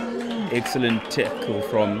 Excellent tackle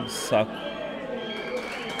from Sako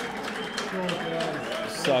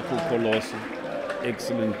Kolosi.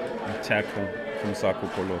 Excellent tackle from Sako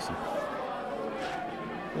Kolosi.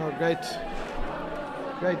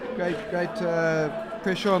 Great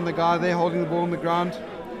pressure on the guy there holding the ball on the ground,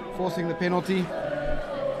 forcing the penalty.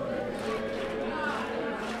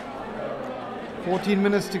 14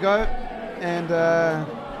 minutes to go, and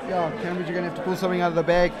Cambridge are going to have to pull something out of the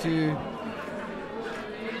bag to...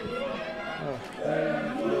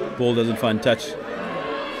 Ball doesn't find touch.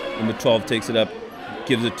 Number 12 takes it up,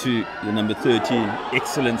 gives it to the number 13.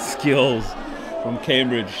 Excellent skills from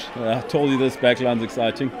Cambridge. I told you this backline's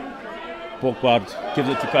exciting. Borkbart gives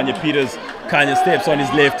it to Kanye Peters. Kanye steps on his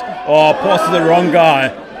left. Pass to the wrong guy.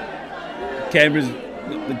 Cambridge,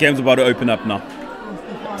 the game's about to open up now.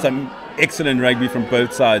 Some excellent rugby from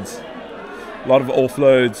both sides. A lot of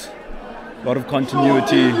offloads, a lot of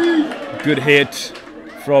continuity. Good hit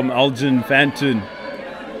from Algin Fanton.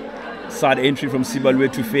 Side entry from Sibalwe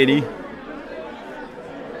Tufedi.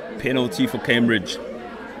 Penalty for Cambridge.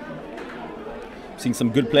 Seeing some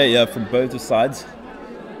good play here from both the sides.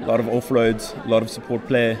 A lot of offloads, a lot of support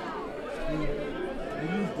play.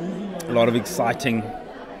 A lot of exciting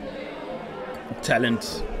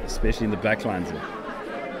talent, especially in the back lines.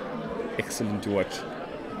 Excellent to watch.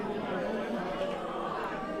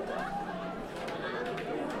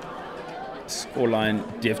 Scoreline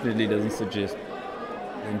definitely doesn't suggest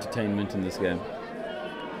entertainment in this game.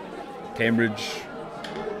 Cambridge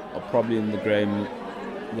are probably in the Graeme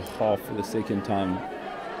the half for the second time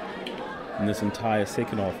in this entire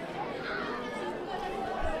second half.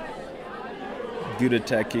 Good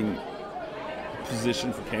attacking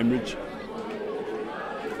position for Cambridge.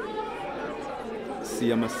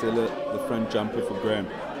 Sia Masela, the front jumper for Graeme.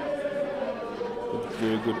 With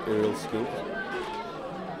very good aerial skills.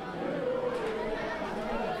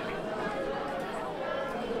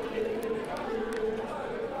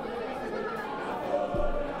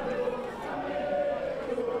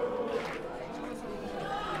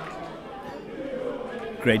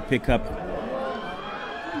 Great pickup.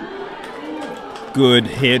 Good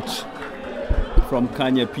hit from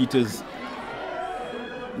Kanye Peters.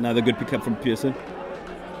 Another good pickup from Pearson.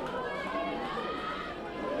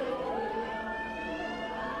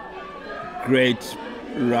 Great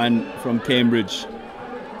run from Cambridge.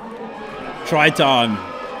 Try time.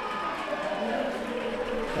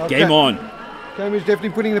 Game on. Cambridge definitely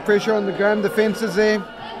putting the pressure on the Graeme defences there.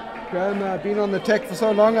 Graeme been on the attack for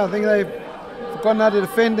so long, I think they've forgotten how to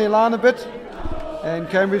defend their line a bit. And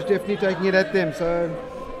Cambridge definitely taking it at them, so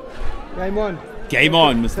game on. Game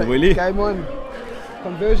on, Mr. Willie. Game on.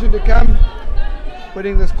 Conversion to come.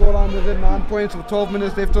 Putting the scoreline within 9 points with 12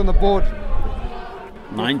 minutes left on the board.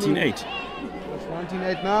 19-8. It's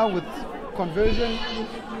 19-8 now with conversion.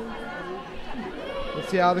 Let's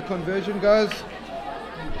see how the conversion goes.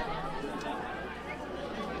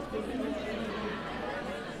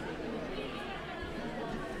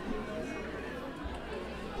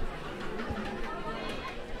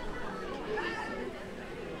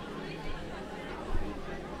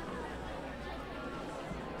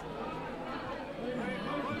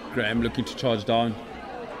 Graeme looking to charge down.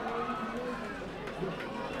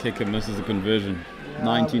 Kicker misses the conversion.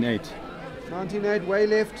 19-8. 19-8, way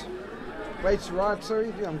left. Way to right,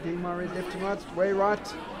 sorry. I'm getting my red left and right. Way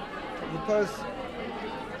right. On the post.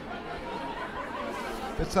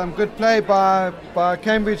 But some good play by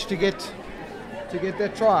Cambridge to get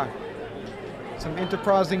that try. Some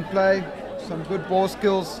enterprising play. Some good ball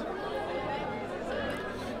skills.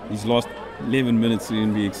 These last 11 minutes are going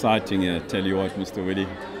to be exciting, I tell you what, Mr. Willie.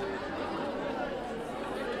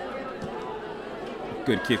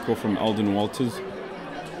 Good kick-off from Alden Walters.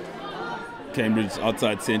 Cambridge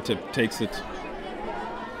outside centre takes it.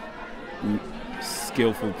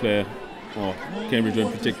 Skillful player. Oh, Cambridge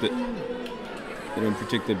don't protect it. They don't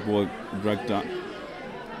protect the ball. Dragged down.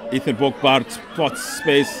 Ethan Bokbart spots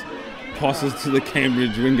space. Passes to the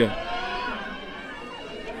Cambridge winger.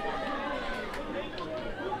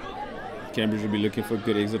 Cambridge will be looking for a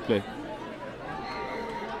good exit play.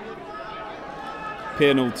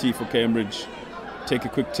 Penalty for Cambridge. Take a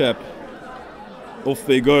quick tap. Off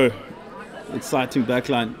they go. Exciting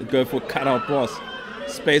backline. They go for a cutout pass.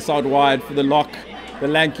 Space out wide for the lock. The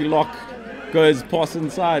lanky lock goes pass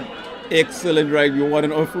inside. Excellent rugby. What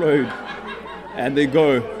an offload. And they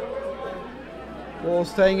go. Ball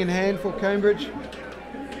staying in hand for Cambridge.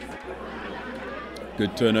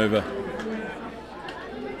 Good turnover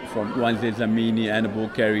from Wansley Dlamini and a ball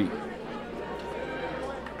carry.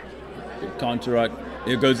 Good counter right.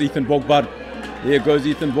 Here goes Ethan Bokbar. Here goes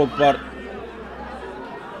Ethan Bokbar.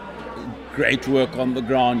 Great work on the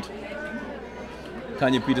ground.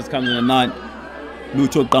 Kanye Peters comes in at 9.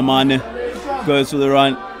 Lucho Kamane goes for the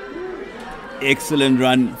run. Excellent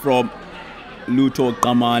run from Lucho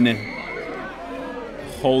Kamane.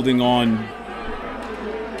 Holding on.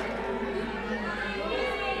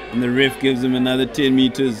 And the ref gives him another 10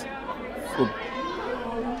 meters for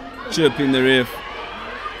chirping the ref.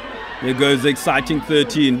 There goes the exciting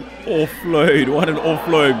 13. Offload. What an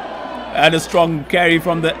offload. And a strong carry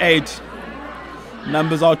from the 8.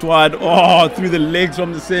 Numbers out wide. Oh, through the legs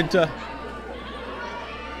from the center.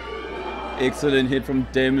 Excellent hit from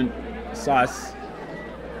Damon Sice.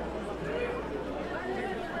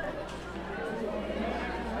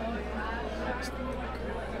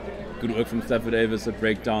 Good work from Stafford Davis at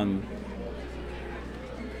breakdown.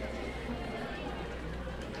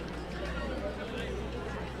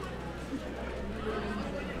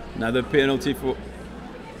 Another penalty for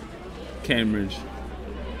Cambridge.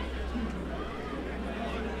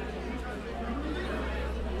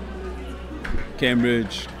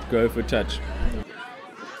 Cambridge go for touch.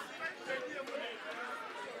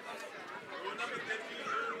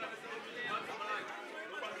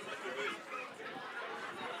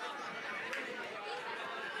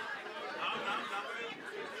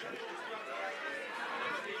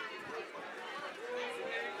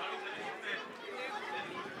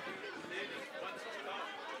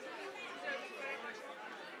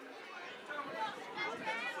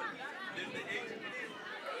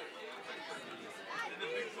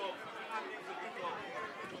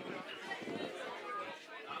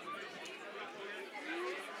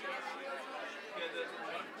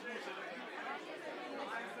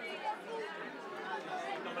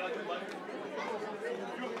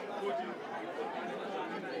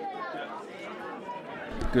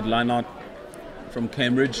 Good line out from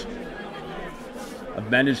Cambridge. I've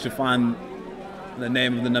managed to find the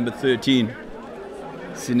name of the number 13.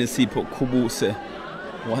 Sinisipo Kubuse.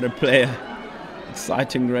 What a player.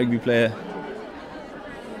 Exciting rugby player.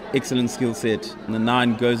 Excellent skill set. And the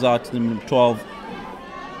 9 goes out to the number 12.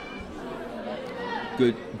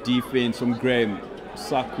 Good defense from Graeme.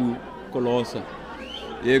 Saku Kolosa.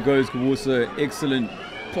 There goes Kubuse. Excellent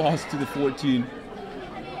pass to the 14.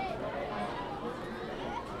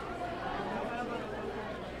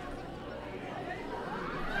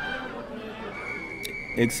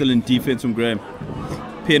 Excellent defense from Graeme.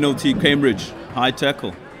 Penalty, Cambridge. High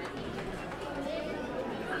tackle.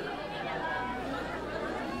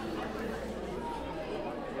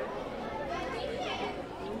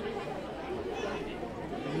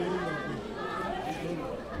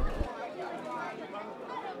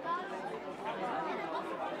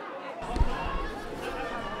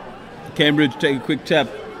 Cambridge take a quick tap.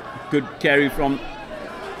 Good carry from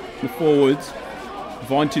the forwards.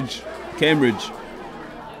 Advantage Cambridge.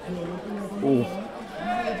 Oh,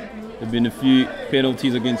 there have been a few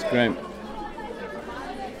penalties against Graeme.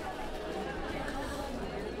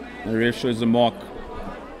 The ref shows the mark.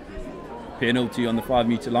 Penalty on the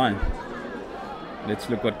 5-meter line. Let's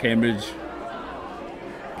look what Cambridge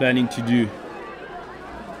planning to do.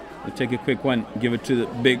 We'll take a quick one, give it to the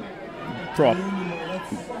big prop.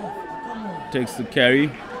 Takes the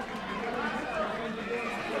carry.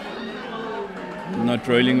 Not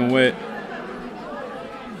rolling away.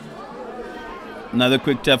 Another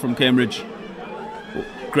quick tap from Cambridge.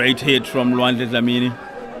 Great hit from Lwandle Dlamini.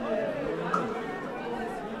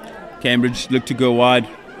 Cambridge look to go wide.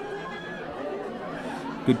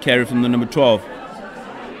 Good carry from the number 12.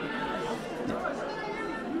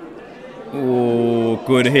 Oh,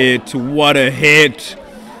 good hit. What a hit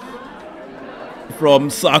from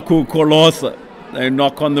Saku Kolosa. They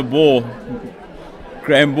knock on the ball.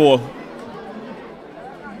 Graeme ball.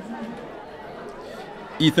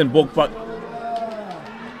 Ethan Bokpak.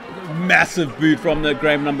 Massive boot from the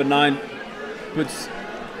Graeme number 9. Puts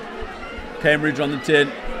Cambridge on the 10.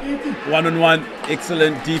 1-on-1.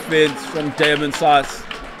 Excellent defense from Damon Sice.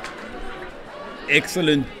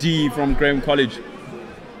 Excellent D from Graeme College.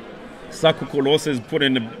 Saku Kolosa has put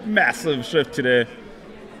in a massive shift today.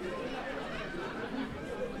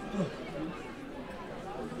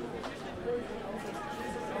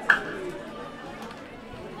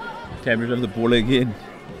 Cambridge have the ball again.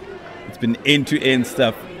 It's been end-to-end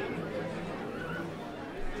stuff.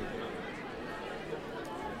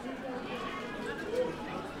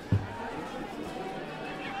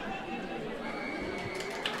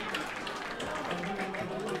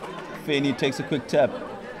 Feeney takes a quick tap.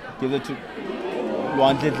 Give it to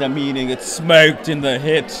Lwandle Dlamini. Gets smoked in the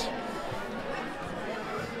hit.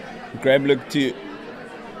 Graeme looked to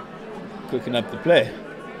quicken up the play.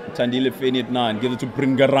 Tandile Feeney at 9. Gives it to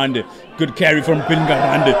Bringarande. Good carry from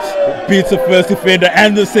Bringarande. Beats the first defender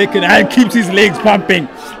and the second and keeps his legs pumping.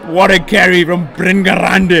 What a carry from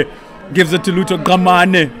Bringarande. Gives it to Luto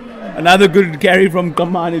Gamane. Another good carry from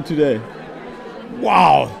Gamane today.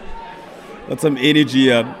 Wow. That's some energy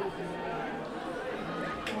here.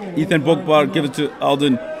 Ethan Bokbar gives it to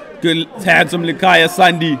Alden. Good hands from Likaya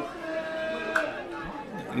Sandi.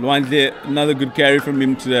 Lwandle, another good carry from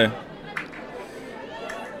him today.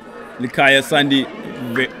 Likaya Sandi.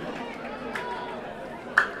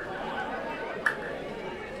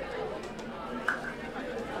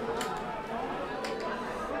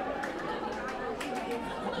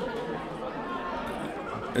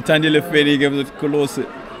 Tandile Feeney gives it to Kolosi.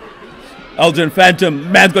 Elgin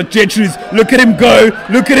Phantom, man's got jetries. Look at him go.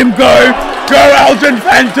 Look at him go. Go, Elgin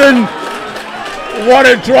Phantom. What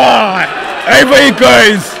a try. Over he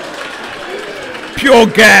goes. Pure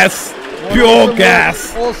gas. Pure awesome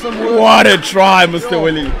gas. Work. Awesome work. What a try, Mr. Sure.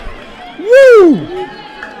 Willie. Woo.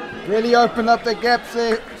 Really opened up the gaps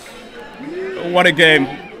there. What a game.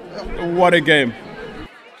 What a game.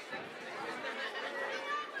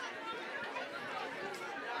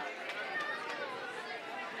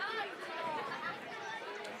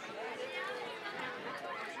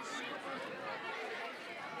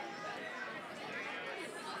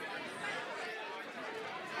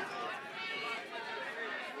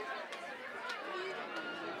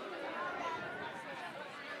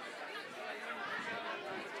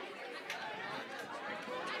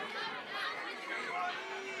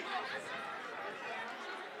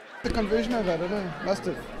 The conversion of that, I don't know. Must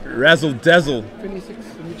have. Razzle dazzle. 26.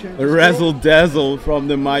 A razzle dazzle from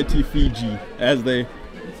the mighty Fiji, as they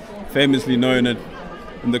famously known it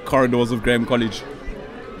in the corridors of Graeme College.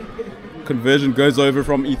 Conversion goes over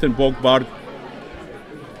from Ethan Bokbar.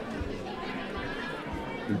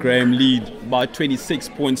 Graeme lead by 26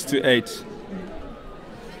 points to 8.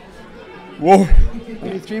 Whoa!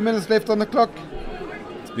 Only 3 minutes left on the clock.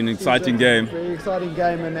 It's been an exciting game. Very exciting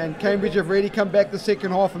game, and Cambridge have really come back the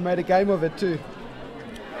second half and made a game of it too.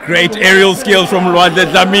 Great aerial skills from Lwandle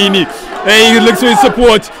Dlamini. Hey, he looks for his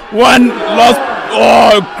support. One last,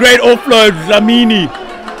 oh, great offload. Dlamini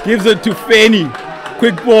gives it to Feeney.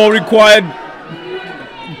 Quick ball required.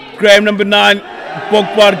 Graeme number 9.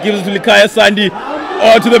 Bokbar gives it to Likaya Sandi.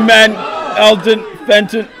 Oh, to the man, Alden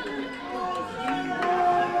Fenton.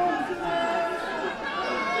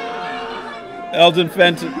 Elgin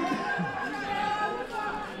Fenton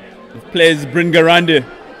plays Bringarande.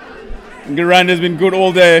 Bringarande has been good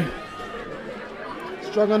all day.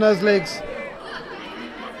 Strong on those legs.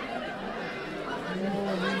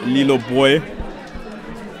 Lilo boy.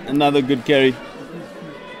 Another good carry.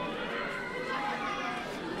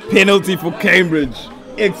 Penalty for Cambridge.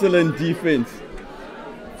 excellent defense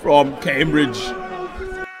from Cambridge.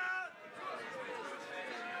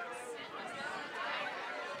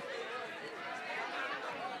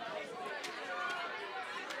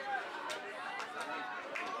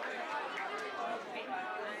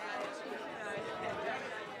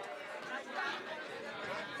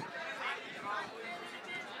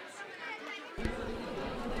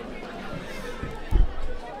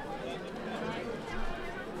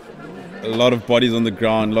 A lot of bodies on the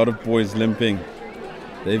ground, a lot of boys limping.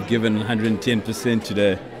 They've given 110%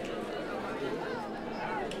 today.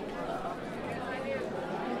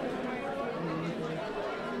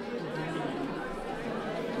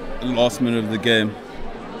 The last minute of the game,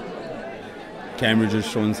 Cambridge has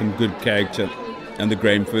shown some good character, and the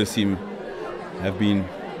Graeme first team have been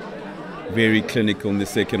very clinical in the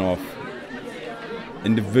second half.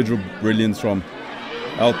 Individual brilliance from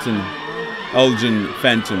Elgin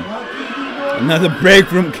Phantom. Another break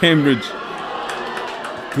from Cambridge.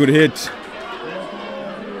 Good hit.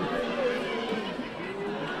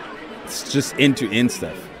 It's just end-to-end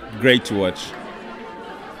stuff. Great to watch.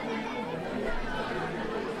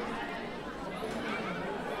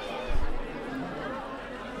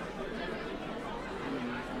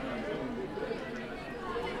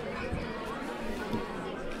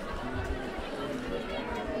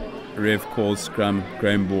 Ref calls scrum,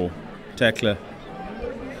 Graeme ball. Tackler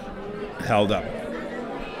held up.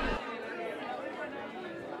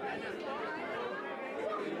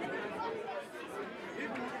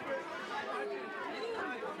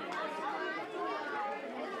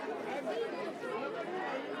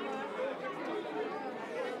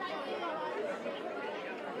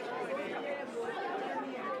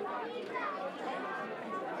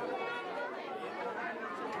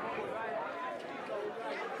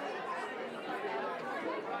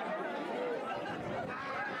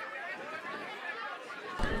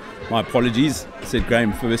 My apologies, I said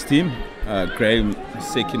Graeme first team, Graeme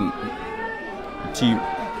second team.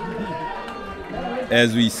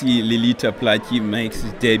 As we see, Lilita Plaatje makes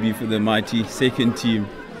his debut for the mighty second team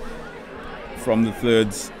from the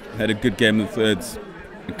thirds. Had a good game in the thirds,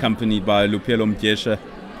 accompanied by Lupelo Mdyesha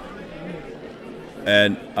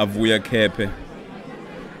and Avuya Kepe.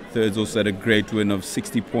 Thirds also had a great win of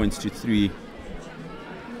 60 points to 3.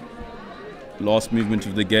 Last movement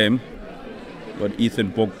of the game. Got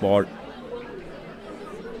Ethan Bokbar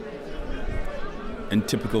in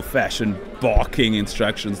typical fashion barking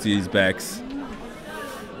instructions to his backs.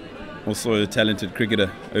 Also a talented cricketer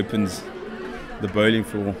opens the bowling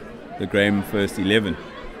for the Graeme first 11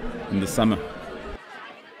 in the summer.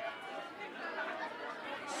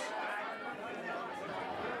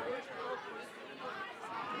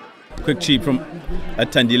 Quick cheap from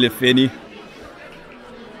Atandile Feni.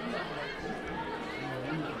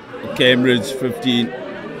 Cambridge 15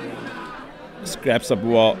 scraps up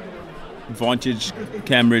well. Advantage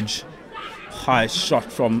Cambridge. High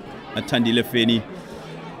shot from Atandile Feni.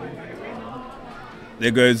 There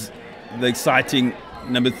goes the exciting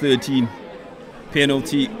number 13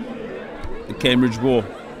 penalty. The Cambridge ball.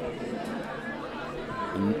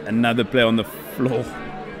 And another player on the floor.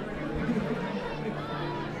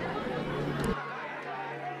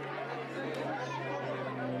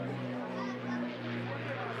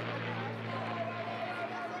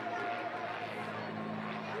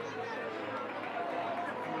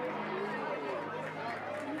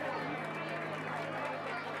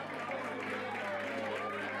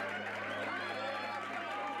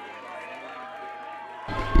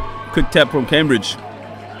 Quick tap from Cambridge.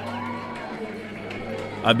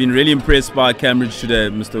 I've been really impressed by Cambridge today,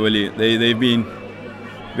 Mr. Willie. They've been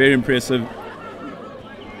very impressive.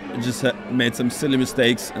 Just made some silly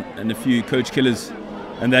mistakes and a few coach killers.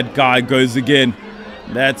 And that guy goes again.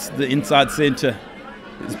 That's the inside centre.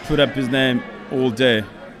 He's put up his name all day.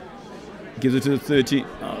 Gives it to the 30.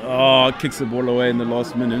 Oh, kicks the ball away in the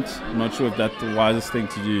last minute. I'm not sure if that's the wisest thing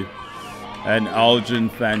to do. And Elgin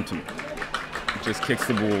Phantom just kicks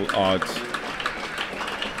the ball out.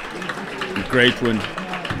 Great win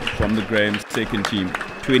from the Graeme second team,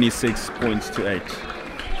 26 points to 8.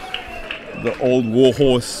 The old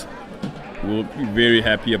warhorse will be very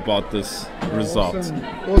happy about this result.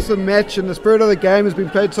 Awesome match, and the spirit of the game has been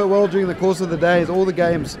played so well during the course of the days. All the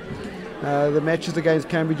games, the matches against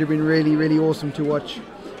Cambridge have been really, really awesome to watch.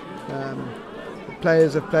 The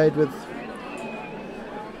players have played with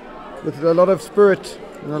a lot of spirit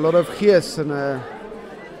and a lot of gees, and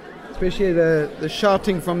especially the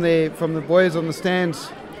shouting from the boys on the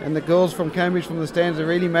stands and the girls from Cambridge from the stands have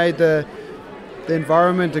really made the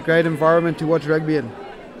environment a great environment to watch rugby in.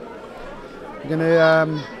 We're going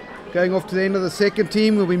to going off to the end of the second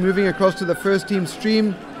team. We'll be moving across to the first team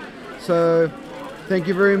stream. So thank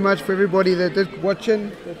you very much for everybody that did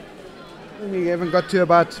watching. We haven't got to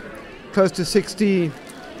about close to 60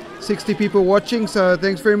 people watching, so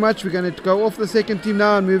thanks very much. We're going to go off the second team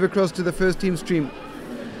now and move across to the first team stream.